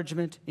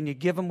encouragement and you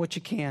give them what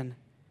you can.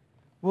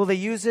 Will they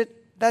use it?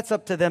 That's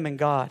up to them and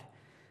God.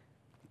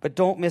 But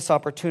don't miss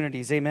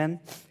opportunities, amen?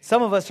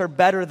 Some of us are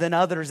better than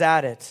others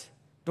at it.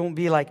 Don't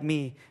be like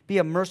me. Be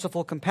a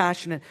merciful,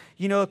 compassionate.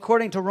 You know,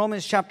 according to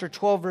Romans chapter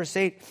 12, verse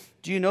 8,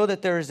 do you know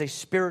that there is a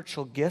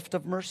spiritual gift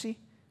of mercy?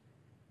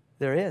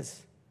 There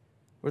is.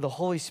 Where the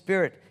Holy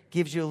Spirit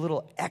gives you a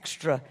little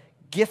extra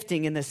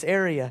gifting in this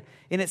area.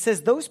 And it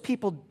says those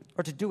people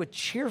are to do with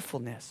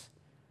cheerfulness.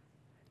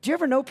 Do you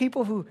ever know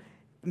people who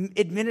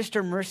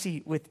administer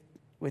mercy with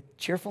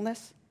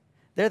cheerfulness?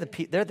 They're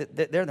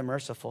the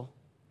merciful.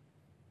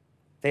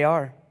 They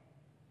are.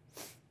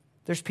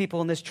 There's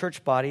people in this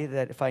church body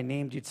that if I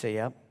named, you'd say,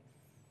 yep.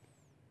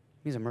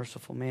 He's a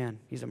merciful man.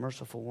 He's a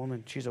merciful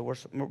woman. She's a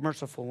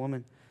merciful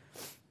woman.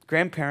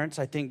 Grandparents,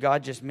 I think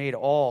God just made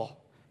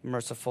all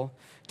merciful.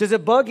 Does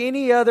it bug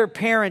any other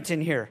parent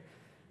in here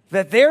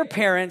that their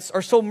parents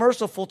are so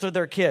merciful to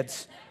their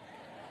kids?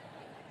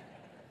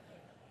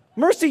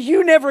 Mercy,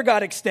 you never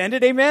got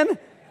extended, amen?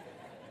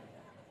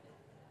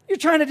 You're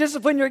trying to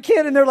discipline your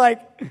kid, and they're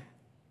like,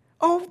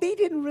 oh, they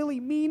didn't really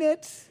mean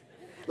it.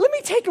 Let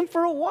me take them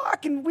for a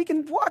walk, and we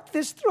can walk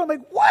this through. I'm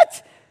like,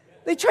 what?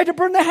 They tried to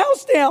burn the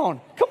house down.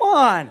 Come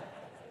on.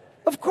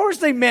 Of course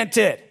they meant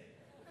it.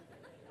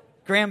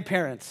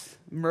 Grandparents,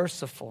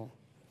 merciful.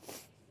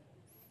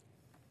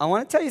 I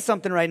want to tell you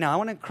something right now. I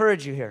want to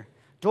encourage you here.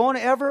 Don't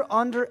ever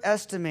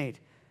underestimate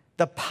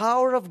the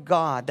power of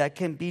God that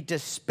can be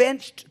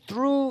dispensed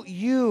through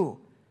you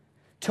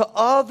to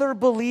other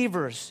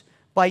believers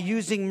by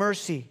using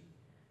mercy.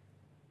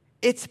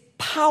 It's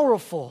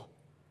powerful.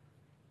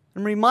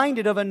 I'm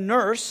reminded of a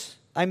nurse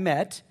I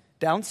met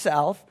down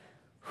south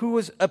who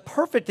was a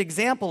perfect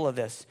example of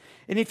this.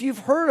 And if you've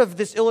heard of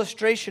this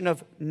illustration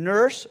of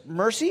Nurse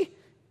Mercy,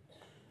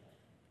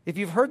 if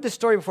you've heard this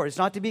story before, it's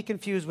not to be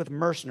confused with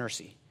Merce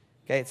Nursey.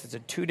 Okay, it's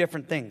two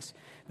different things.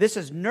 This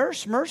is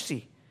Nurse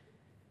Mercy.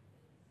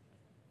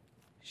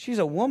 She's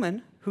a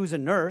woman who's a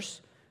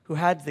nurse who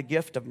had the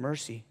gift of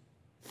mercy.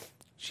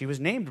 She was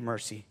named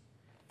Mercy.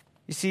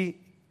 You see,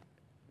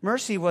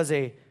 Mercy was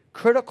a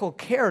critical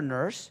care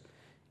nurse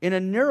in a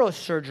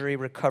neurosurgery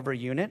recovery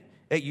unit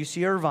at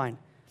UC Irvine.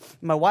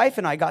 My wife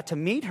and I got to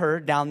meet her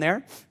down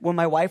there when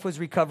my wife was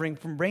recovering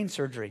from brain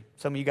surgery.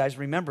 Some of you guys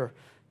remember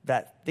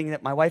that thing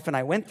that my wife and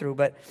I went through,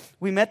 but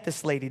we met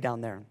this lady down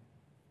there.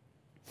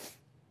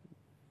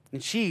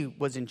 And she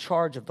was in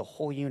charge of the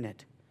whole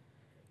unit.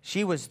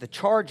 She was the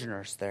charge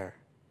nurse there.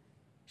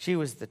 She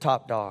was the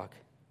top dog.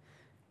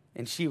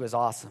 And she was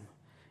awesome.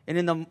 And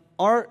in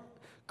our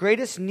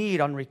greatest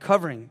need on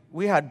recovering,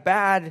 we had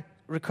bad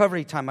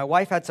recovery time. My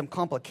wife had some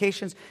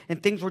complications,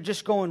 and things were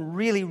just going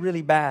really,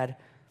 really bad.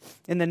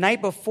 And the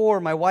night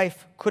before, my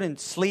wife couldn't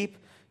sleep.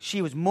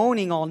 She was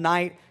moaning all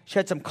night. She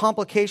had some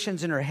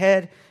complications in her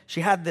head.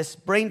 She had this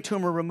brain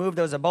tumor removed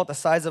that was about the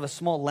size of a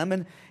small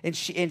lemon, and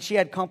she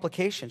had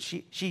complications.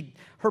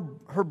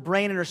 Her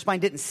brain and her spine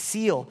didn't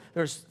seal.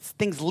 There was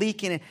things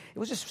leaking. It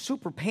was just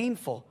super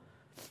painful,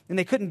 and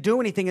they couldn't do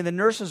anything. And the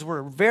nurses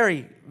were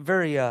very,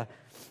 very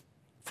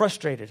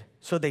frustrated.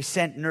 So they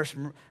sent Nurse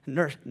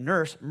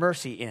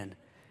Mercy in,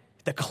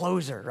 the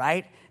closer.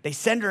 Right? They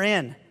send her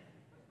in.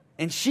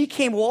 And she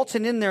came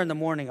waltzing in there in the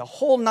morning, a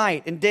whole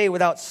night and day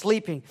without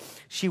sleeping.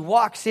 She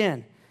walks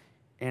in,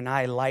 and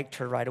I liked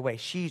her right away.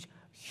 She's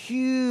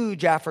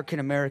huge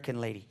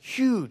African-American lady,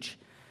 huge.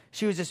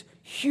 She was this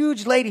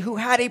huge lady who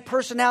had a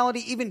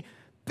personality even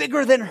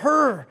bigger than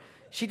her.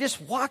 She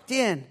just walked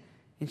in,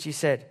 and she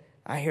said,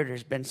 I hear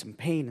there's been some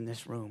pain in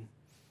this room.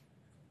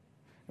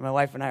 And my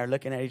wife and I are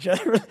looking at each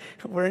other.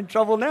 We're in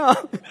trouble now.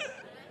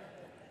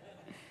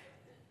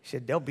 She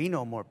said, there'll be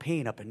no more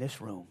pain up in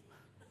this room.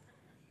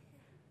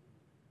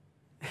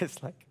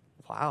 It's like,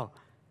 wow.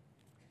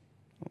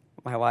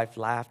 My wife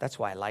laughed. That's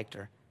why I liked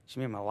her. She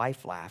made my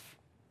wife laugh.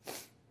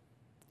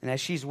 And as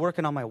she's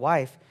working on my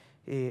wife,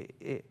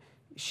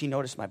 she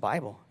noticed my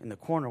Bible in the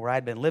corner where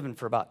I'd been living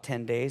for about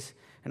 10 days.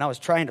 And I was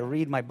trying to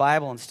read my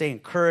Bible and stay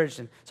encouraged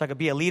and so I could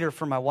be a leader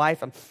for my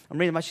wife. I'm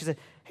reading my. She said,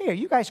 hey, are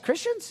you guys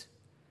Christians?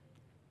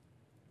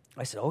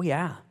 I said, oh,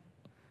 yeah.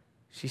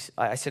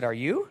 I said, are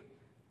you?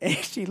 And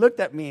she looked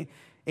at me,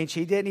 and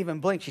she didn't even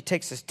blink. She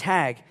takes this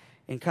tag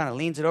and kind of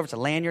leans it over. It's a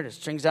lanyard. It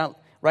strings out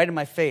right in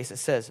my face. It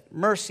says,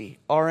 Mercy,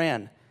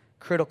 RN,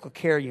 Critical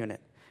Care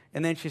Unit.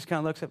 And then she just kind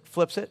of looks at,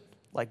 flips it,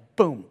 like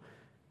boom.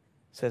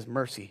 It says,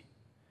 Mercy,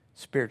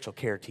 Spiritual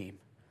Care Team.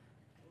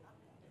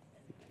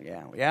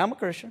 Yeah, I'm a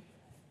Christian.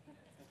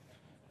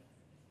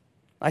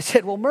 I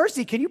said, well,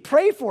 Mercy, can you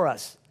pray for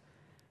us?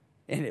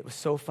 And it was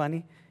so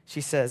funny.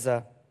 She says,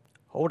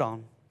 hold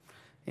on.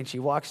 And she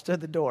walks to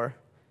the door,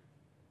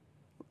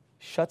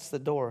 shuts the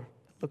door,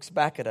 looks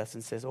back at us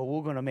and says, oh,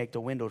 we're going to make the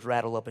windows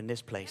rattle up in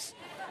this place.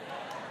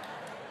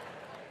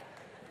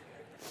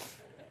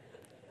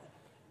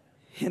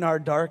 In our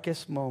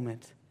darkest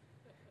moment,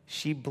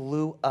 she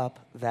blew up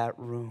that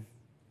room.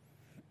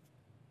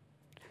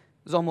 It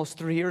was almost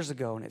 3 years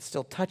ago, and it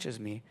still touches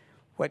me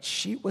what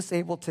she was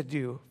able to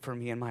do for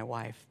me and my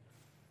wife.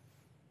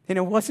 And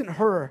it wasn't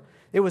her.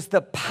 It was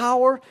the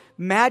power,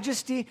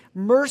 majesty,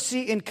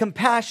 mercy, and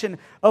compassion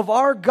of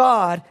our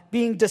God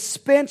being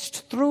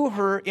dispensed through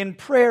her in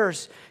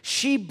prayers.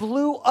 She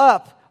blew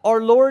up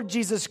our Lord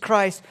Jesus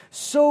Christ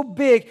so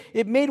big,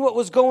 it made what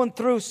was going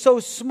through so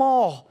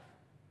small.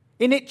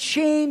 And it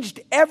changed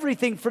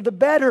everything for the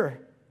better.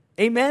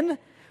 Amen?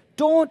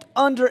 Don't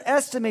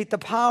underestimate the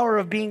power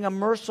of being a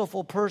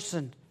merciful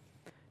person.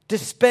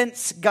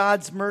 Dispense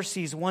God's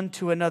mercies one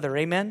to another.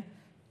 Amen?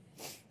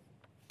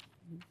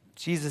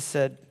 Jesus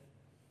said,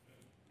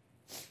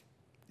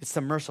 it's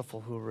the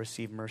merciful who will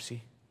receive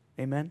mercy.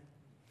 Amen?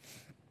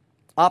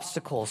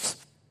 Obstacles.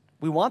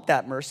 We want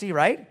that mercy,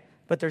 right?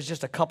 But there's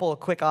just a couple of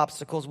quick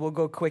obstacles. We'll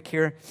go quick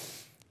here.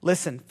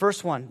 Listen,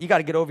 first one, you got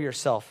to get over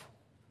yourself.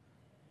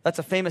 That's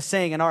a famous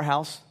saying in our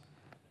house.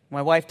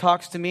 My wife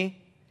talks to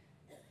me.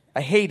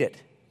 I hate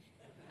it.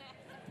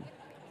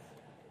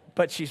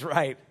 But she's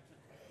right.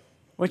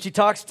 When she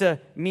talks to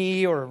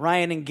me or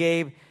Ryan and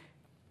Gabe,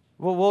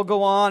 we'll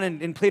go on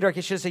and plead our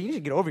case. She'll say, you need to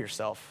get over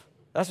yourself.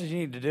 That's what you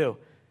need to do.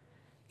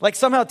 Like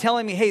somehow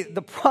telling me, hey,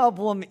 the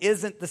problem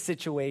isn't the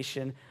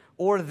situation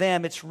or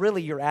them. It's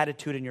really your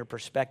attitude and your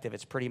perspective.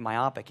 It's pretty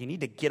myopic. You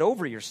need to get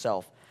over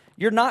yourself.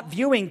 You're not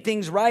viewing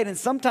things right. And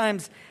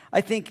sometimes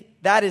I think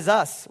that is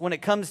us when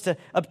it comes to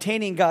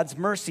obtaining God's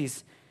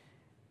mercies.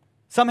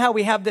 Somehow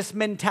we have this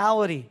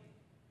mentality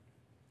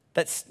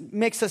that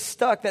makes us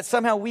stuck, that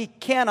somehow we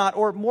cannot,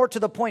 or more to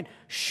the point,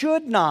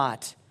 should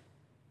not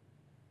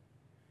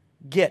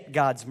get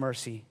God's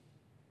mercy.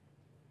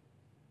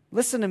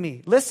 Listen to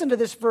me. Listen to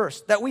this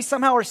verse, that we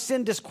somehow our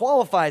sin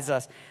disqualifies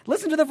us.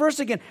 Listen to the verse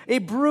again. A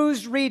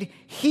bruised reed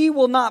he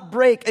will not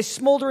break. A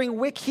smoldering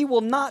wick he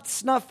will not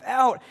snuff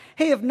out.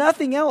 Hey, if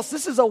nothing else,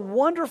 this is a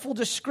wonderful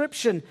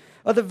description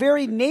of the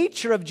very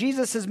nature of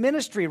Jesus'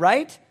 ministry,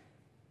 right?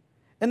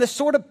 And the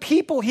sort of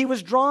people he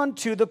was drawn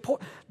to,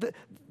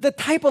 the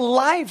type of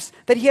lives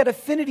that he had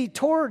affinity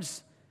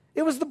towards.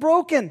 It was the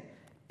broken.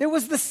 It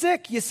was the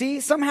sick, you see.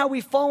 Somehow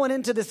we've fallen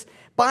into this,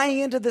 buying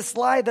into this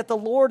lie that the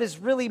Lord is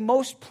really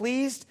most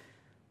pleased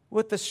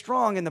with the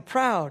strong and the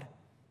proud.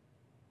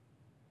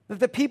 That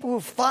the people who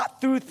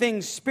fought through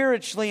things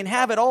spiritually and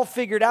have it all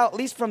figured out, at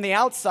least from the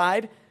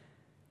outside,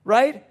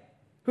 right?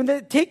 When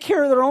they take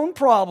care of their own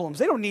problems.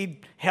 They don't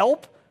need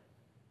help.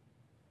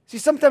 See,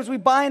 sometimes we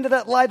buy into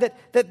that lie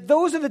that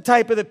those are the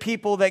type of the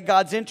people that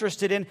God's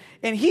interested in,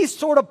 and he's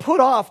sort of put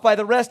off by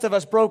the rest of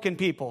us broken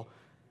people.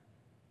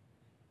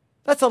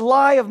 That's a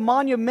lie of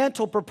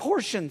monumental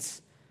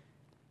proportions.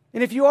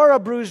 And if you are a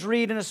bruised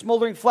reed and a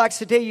smoldering flax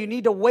today, you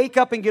need to wake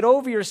up and get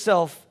over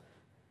yourself.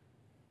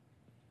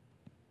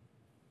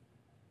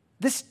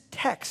 This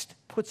text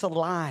puts a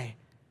lie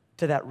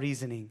to that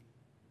reasoning.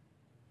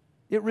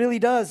 It really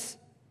does.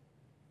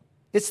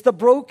 It's the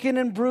broken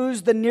and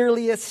bruised, the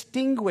nearly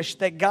extinguished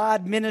that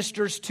God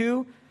ministers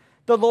to.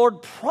 The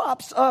Lord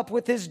props up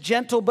with his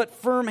gentle but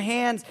firm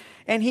hands,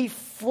 and he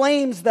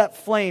flames that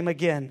flame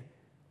again.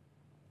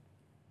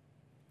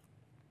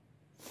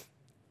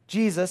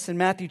 Jesus, in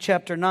Matthew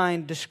chapter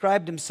 9,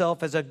 described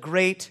himself as a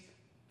great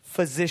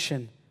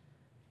physician.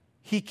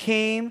 He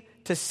came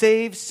to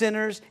save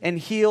sinners and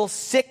heal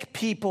sick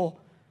people.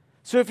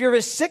 So if you're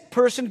a sick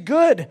person,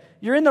 good.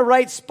 You're in the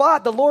right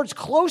spot. The Lord's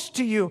close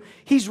to you.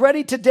 He's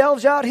ready to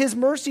delve out his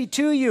mercy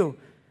to you.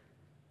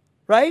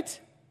 Right?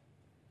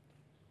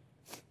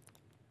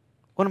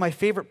 One of my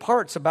favorite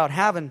parts about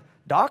having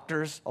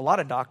doctors, a lot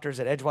of doctors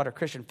at Edgewater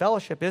Christian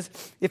Fellowship, is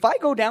if I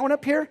go down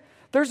up here,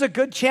 there's a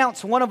good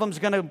chance one of them's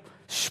going to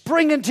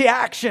spring into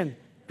action,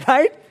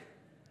 right?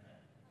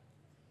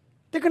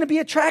 They're going to be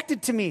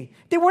attracted to me.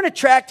 They weren't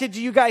attracted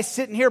to you guys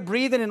sitting here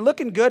breathing and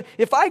looking good.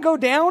 If I go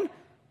down,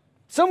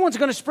 someone's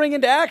going to spring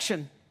into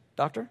action.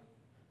 Doctor?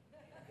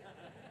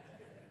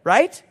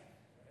 Right?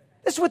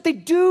 That's what they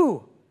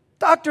do.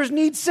 Doctors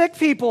need sick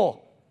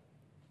people.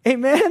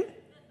 Amen?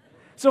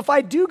 So if I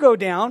do go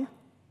down,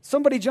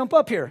 somebody jump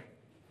up here.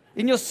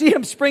 And you'll see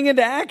them spring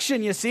into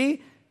action, you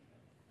see?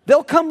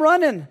 They'll come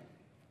running.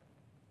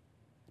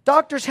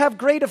 Doctors have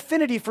great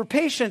affinity for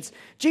patients.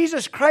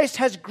 Jesus Christ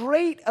has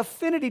great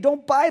affinity.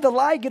 Don't buy the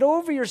lie. Get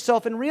over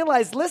yourself and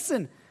realize,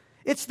 listen,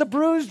 it's the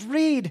bruised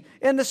reed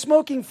and the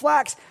smoking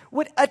flax.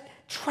 What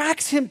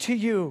attracts him to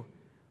you?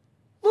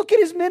 Look at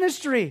his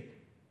ministry.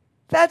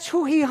 That's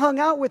who he hung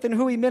out with and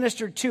who he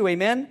ministered to.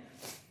 Amen?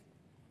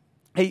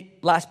 Hey,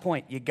 last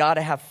point. You got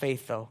to have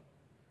faith, though.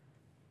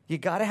 You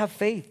got to have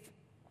faith.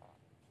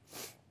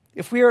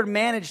 If we are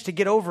managed to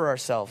get over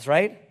ourselves,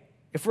 right?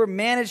 If we're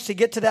managed to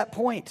get to that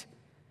point,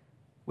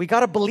 we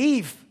got to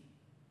believe.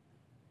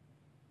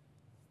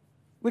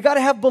 We got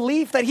to have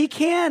belief that he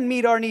can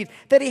meet our needs,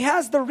 that he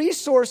has the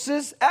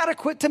resources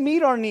adequate to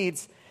meet our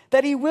needs,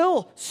 that he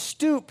will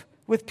stoop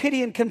with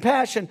pity and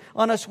compassion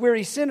on us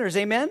weary sinners.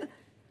 Amen?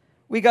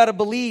 We got to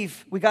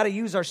believe. We got to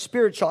use our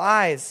spiritual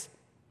eyes.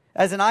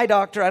 As an eye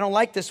doctor, I don't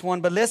like this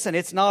one, but listen,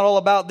 it's not all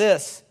about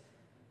this.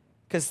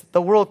 Because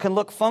the world can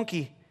look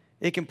funky.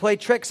 It can play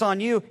tricks on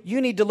you. You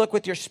need to look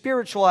with your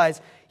spiritual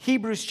eyes.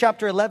 Hebrews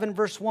chapter 11,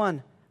 verse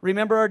 1.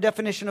 Remember our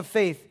definition of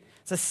faith.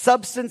 It's the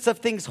substance of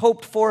things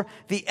hoped for,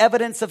 the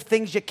evidence of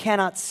things you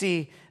cannot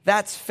see.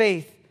 That's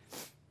faith.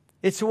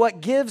 It's what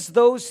gives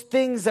those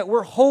things that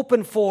we're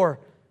hoping for,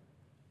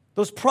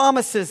 those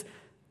promises.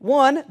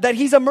 One, that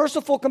he's a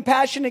merciful,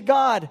 compassionate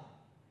God.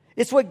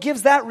 It's what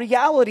gives that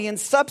reality and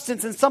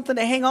substance and something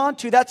to hang on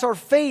to. That's our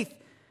faith.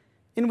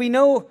 And we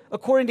know,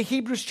 according to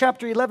Hebrews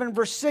chapter 11,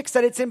 verse 6,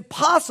 that it's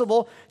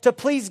impossible to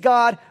please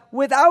God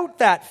without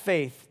that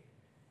faith.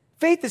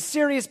 Faith is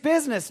serious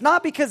business,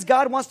 not because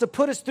God wants to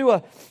put us through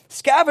a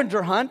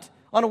scavenger hunt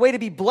on a way to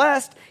be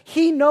blessed.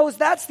 He knows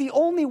that's the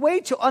only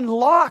way to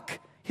unlock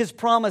his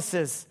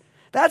promises.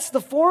 That's the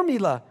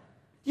formula.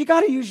 You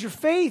got to use your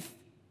faith.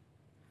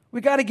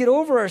 We got to get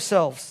over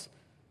ourselves.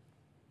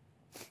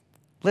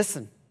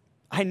 Listen,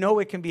 I know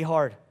it can be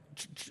hard.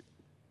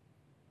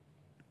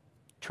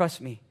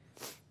 Trust me.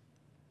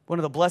 One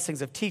of the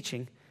blessings of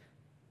teaching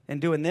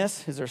and doing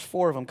this is there's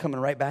 4 of them coming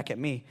right back at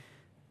me.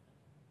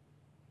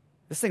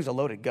 This thing's a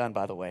loaded gun,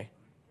 by the way.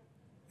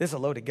 This is a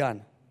loaded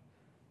gun.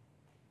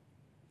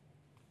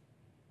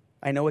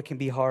 I know it can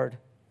be hard.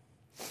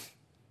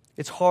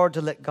 It's hard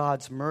to let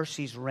God's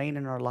mercies reign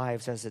in our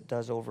lives as it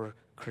does over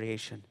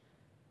creation.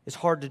 It's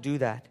hard to do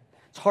that.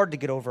 It's hard to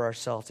get over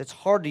ourselves. It's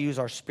hard to use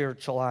our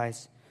spiritual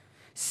eyes.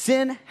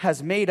 Sin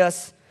has made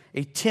us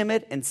a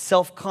timid and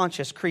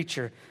self-conscious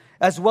creature.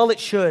 As well it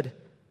should.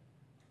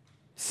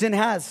 Sin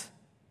has.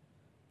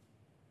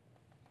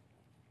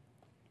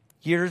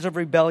 Years of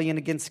rebellion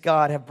against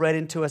God have bred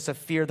into us a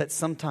fear that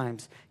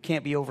sometimes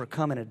can't be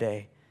overcome in a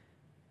day.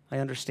 I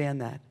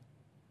understand that.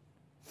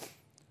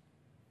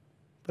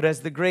 But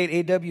as the great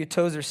A.W.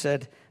 Tozer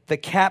said, the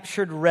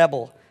captured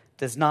rebel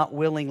does not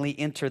willingly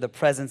enter the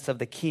presence of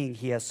the king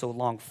he has so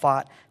long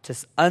fought to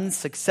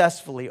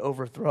unsuccessfully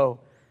overthrow.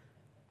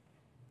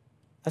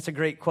 That's a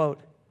great quote.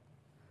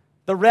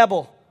 The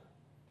rebel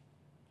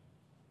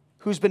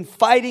who's been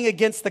fighting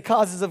against the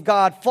causes of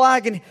God,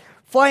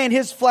 flying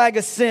his flag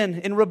of sin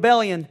in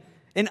rebellion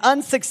and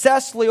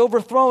unsuccessfully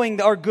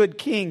overthrowing our good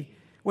king.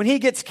 When he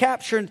gets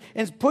captured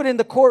and put in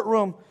the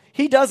courtroom,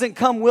 he doesn't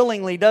come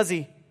willingly, does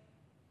he?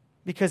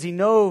 Because he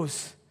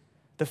knows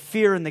the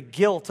fear and the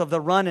guilt of the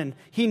running.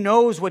 He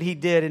knows what he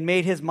did and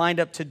made his mind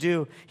up to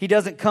do. He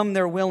doesn't come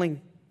there willing.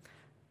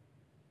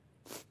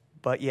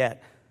 But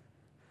yet,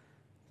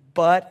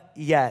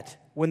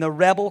 when the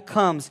rebel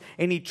comes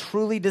and he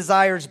truly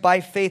desires by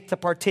faith to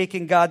partake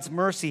in God's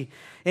mercy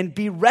and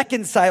be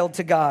reconciled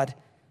to God,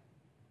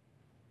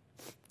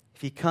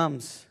 if he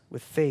comes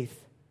with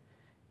faith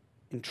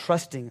in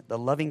trusting the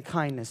loving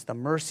kindness, the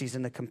mercies,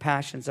 and the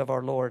compassions of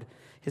our Lord,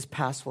 his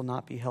past will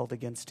not be held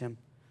against him.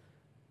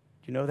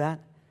 Do you know that?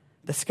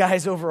 The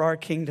skies over our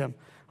kingdom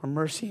are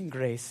mercy and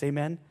grace.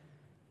 Amen?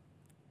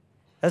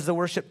 As the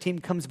worship team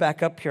comes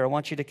back up here, I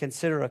want you to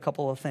consider a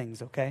couple of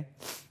things, okay?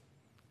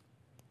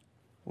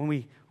 When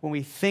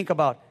we think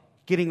about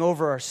getting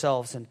over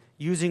ourselves and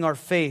using our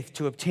faith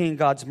to obtain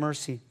God's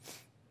mercy,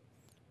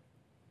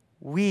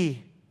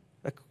 we,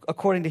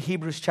 according to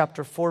Hebrews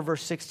chapter 4,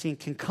 verse 16,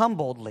 can come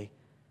boldly.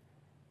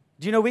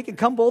 Do you know we can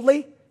come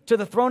boldly to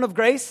the throne of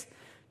grace?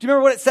 Do you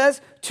remember what it says?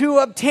 To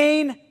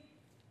obtain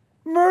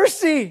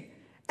mercy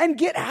and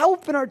get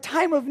help in our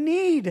time of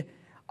need.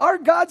 Our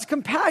God's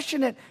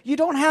compassionate. You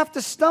don't have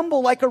to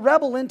stumble like a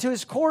rebel into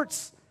his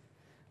courts.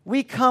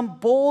 We come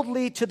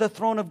boldly to the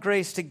throne of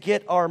grace to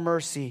get our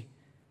mercy.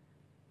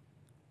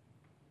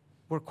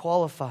 We're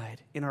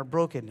qualified in our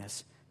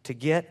brokenness to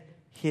get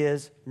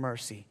his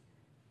mercy.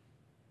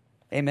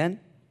 Amen?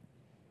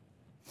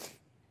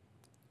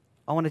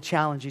 I want to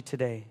challenge you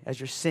today as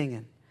you're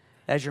singing,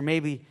 as you're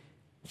maybe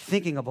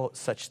thinking about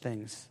such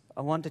things.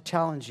 I want to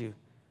challenge you.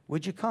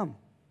 Would you come?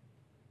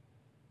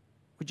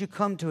 Would you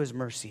come to his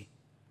mercy?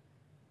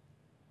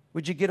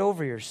 Would you get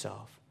over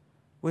yourself?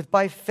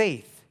 By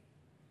faith,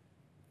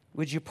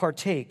 would you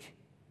partake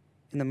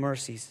in the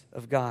mercies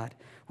of God?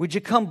 Would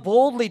you come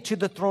boldly to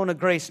the throne of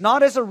grace,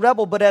 not as a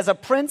rebel, but as a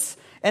prince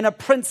and a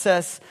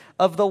princess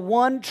of the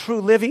one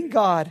true living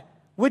God?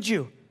 Would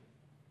you?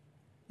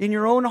 In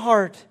your own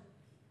heart,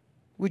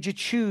 would you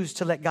choose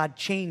to let God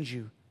change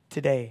you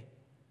today?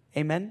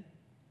 Amen?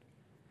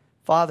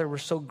 Father, we're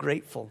so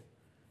grateful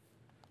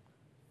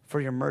for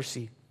your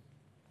mercy.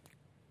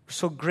 We're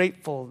so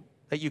grateful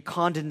that you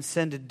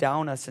condescended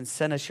down us and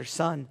sent us your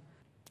Son.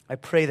 I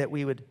pray that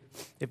we would,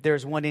 if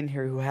there's one in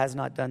here who has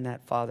not done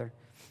that, Father,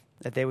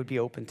 that they would be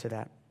open to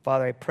that.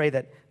 Father, I pray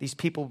that these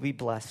people will be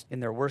blessed in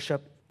their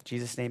worship. In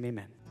Jesus' name,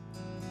 amen.